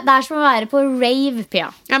 Det er som å være på rave, Pia.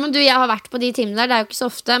 Ja, men du, jeg har vært på de timene der. Det er jo ikke så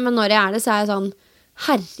ofte, men når jeg er det, så er jeg sånn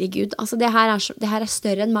herregud, altså det her er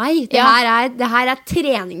større enn meg. Det her er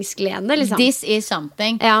treningsglede, liksom. This is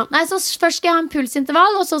something. Ja. Nei, så først skal jeg ha en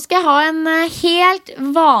pulsintervall, og så skal jeg ha en helt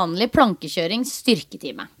vanlig plankekjøring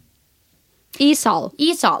styrketime. I sal.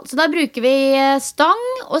 Så da bruker vi stang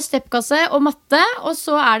og steppkasse og matte. Og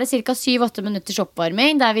så er det ca. 7-8 minutters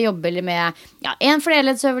oppvarming, der vi jobber med en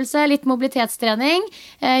flerleddsøvelse, litt mobilitetstrening.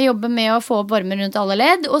 Jobber med å få opp varmen rundt alle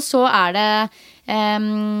ledd. Og så er det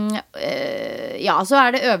så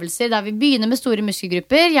er det øvelser der vi begynner med store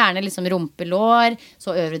muskelgrupper. Gjerne liksom rumpelår,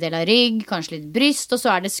 så øvre del av rygg, kanskje litt bryst. Og så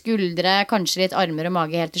er det skuldre, kanskje litt armer og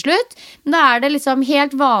mage helt til slutt. Men da er det liksom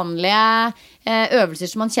helt vanlige øvelser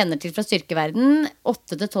som man kjenner til fra styrkeverden.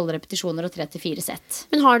 8-12 repetisjoner og 3-4 sett.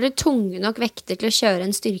 Men har dere tunge nok vekter til å kjøre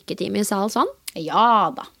en styrketime i sal sånn?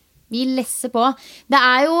 Ja da, vi lesser på. Det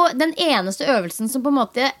er jo den eneste øvelsen som på en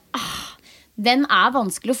måte den er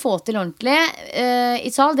vanskelig å få til ordentlig i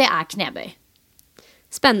sal, det er knebøy.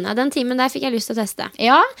 Spennende, den timen der fikk jeg lyst til å teste.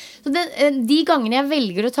 Ja, så de gangene jeg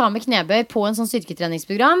velger å ta med knebøy på en sånn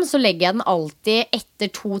styrketreningsprogram, så legger jeg den alltid etter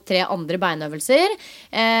 2-3 andre beinøvelser,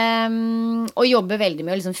 og jobber veldig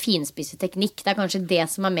med å liksom finspisse teknikk. Det er kanskje det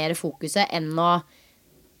som er mer fokuset enn å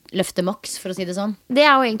løfte maks, for å si det sånn. Det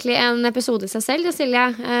er jo egentlig en episode i seg selv, det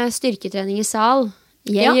stiller jeg. Styrketrening i sal.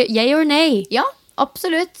 Yay or nay? Ja,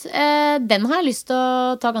 absolutt. Den har jeg lyst til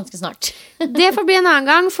å ta ganske snart. Det får bli en annen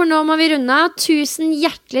gang, for nå må vi runde av. Tusen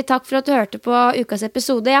hjertelig takk for at du hørte på ukas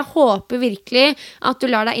episode. Jeg håper virkelig at du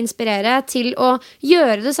lar deg inspirere til å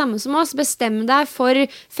gjøre det samme som oss. Bestem deg for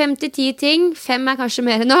 5-10 ting, 5 er kanskje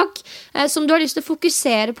mer enn nok, som du har lyst til å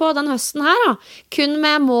fokusere på den høsten her, da. Kun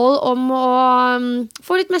med mål om å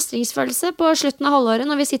få litt mestringsfølelse på slutten av halvåret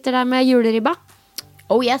når vi sitter der med juleribba.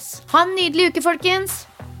 Oh yes. Ha en nydelig uke, folkens.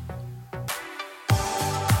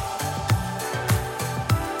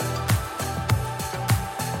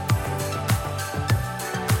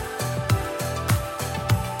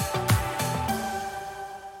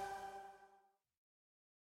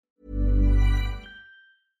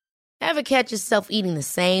 Ever catch yourself eating the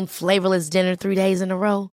same flavorless dinner 3 days in a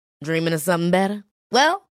row? Dreaming of something better?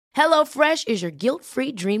 Well, HelloFresh is your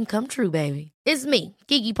guilt-free dream come true, baby. It's me,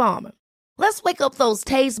 Keke Palmer. Let's wake up those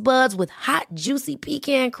taste buds with hot, juicy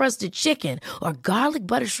pecan-crusted chicken or garlic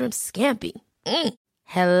butter shrimp scampi.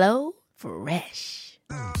 HelloFresh.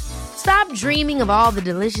 Stop dreaming of all the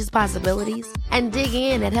delicious possibilities and dig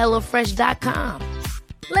in at HelloFresh.com.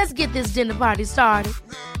 Let's get this dinner party started.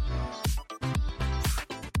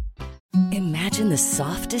 Imagine the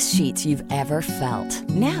softest sheets you've ever felt.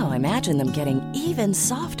 Now imagine them getting even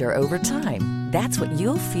softer over time. That's what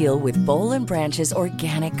you'll feel with Boll & Branch's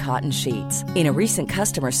organic cotton sheets. In a recent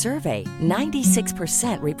customer survey,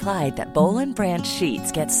 96% replied that Boll & Branch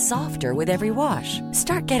sheets get softer with every wash.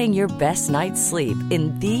 Start getting your best night's sleep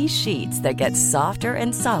in these sheets that get softer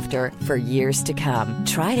and softer for years to come.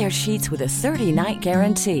 Try their sheets with a 30-night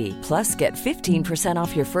guarantee. Plus, get 15%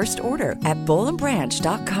 off your first order at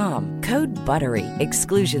bollandbranch.com. Code BUTTERY.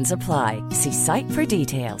 Exclusions apply. See site for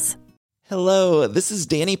details. Hello, this is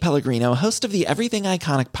Danny Pellegrino, host of the Everything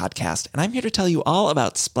Iconic podcast, and I'm here to tell you all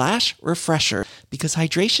about Splash Refresher, because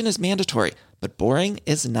hydration is mandatory, but boring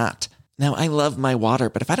is not. Now, I love my water,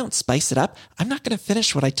 but if I don't spice it up, I'm not going to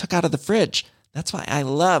finish what I took out of the fridge. That's why I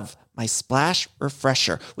love my Splash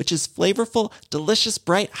Refresher, which is flavorful, delicious,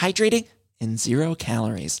 bright, hydrating, and 0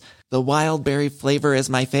 calories. The wild berry flavor is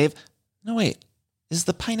my fave. No, wait. Is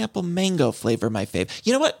the pineapple mango flavor my fave?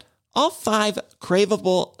 You know what? All 5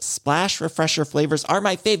 craveable Splash Refresher flavors are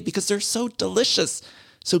my fave because they're so delicious.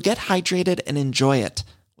 So get hydrated and enjoy it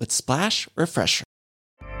with Splash Refresher.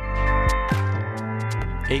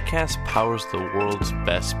 Acast powers the world's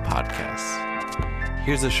best podcasts.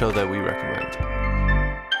 Here's a show that we recommend.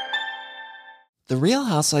 The Real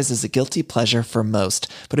Housewives is a guilty pleasure for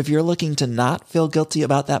most, but if you're looking to not feel guilty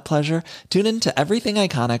about that pleasure, tune in to Everything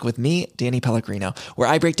Iconic with me, Danny Pellegrino, where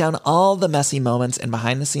I break down all the messy moments and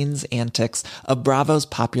behind-the-scenes antics of Bravo's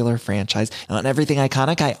popular franchise. And on Everything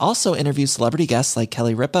Iconic, I also interview celebrity guests like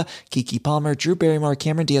Kelly Ripa, Keke Palmer, Drew Barrymore,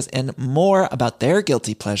 Cameron Diaz, and more about their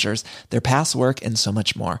guilty pleasures, their past work, and so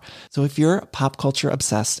much more. So if you're pop culture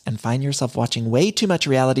obsessed and find yourself watching way too much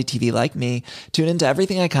reality TV like me, tune into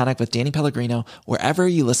Everything Iconic with Danny Pellegrino, wherever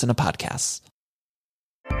you listen to podcasts.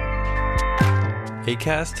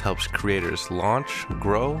 Acast helps creators launch,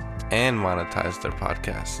 grow, and monetize their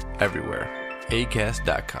podcasts everywhere.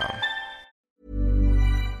 Acast.com.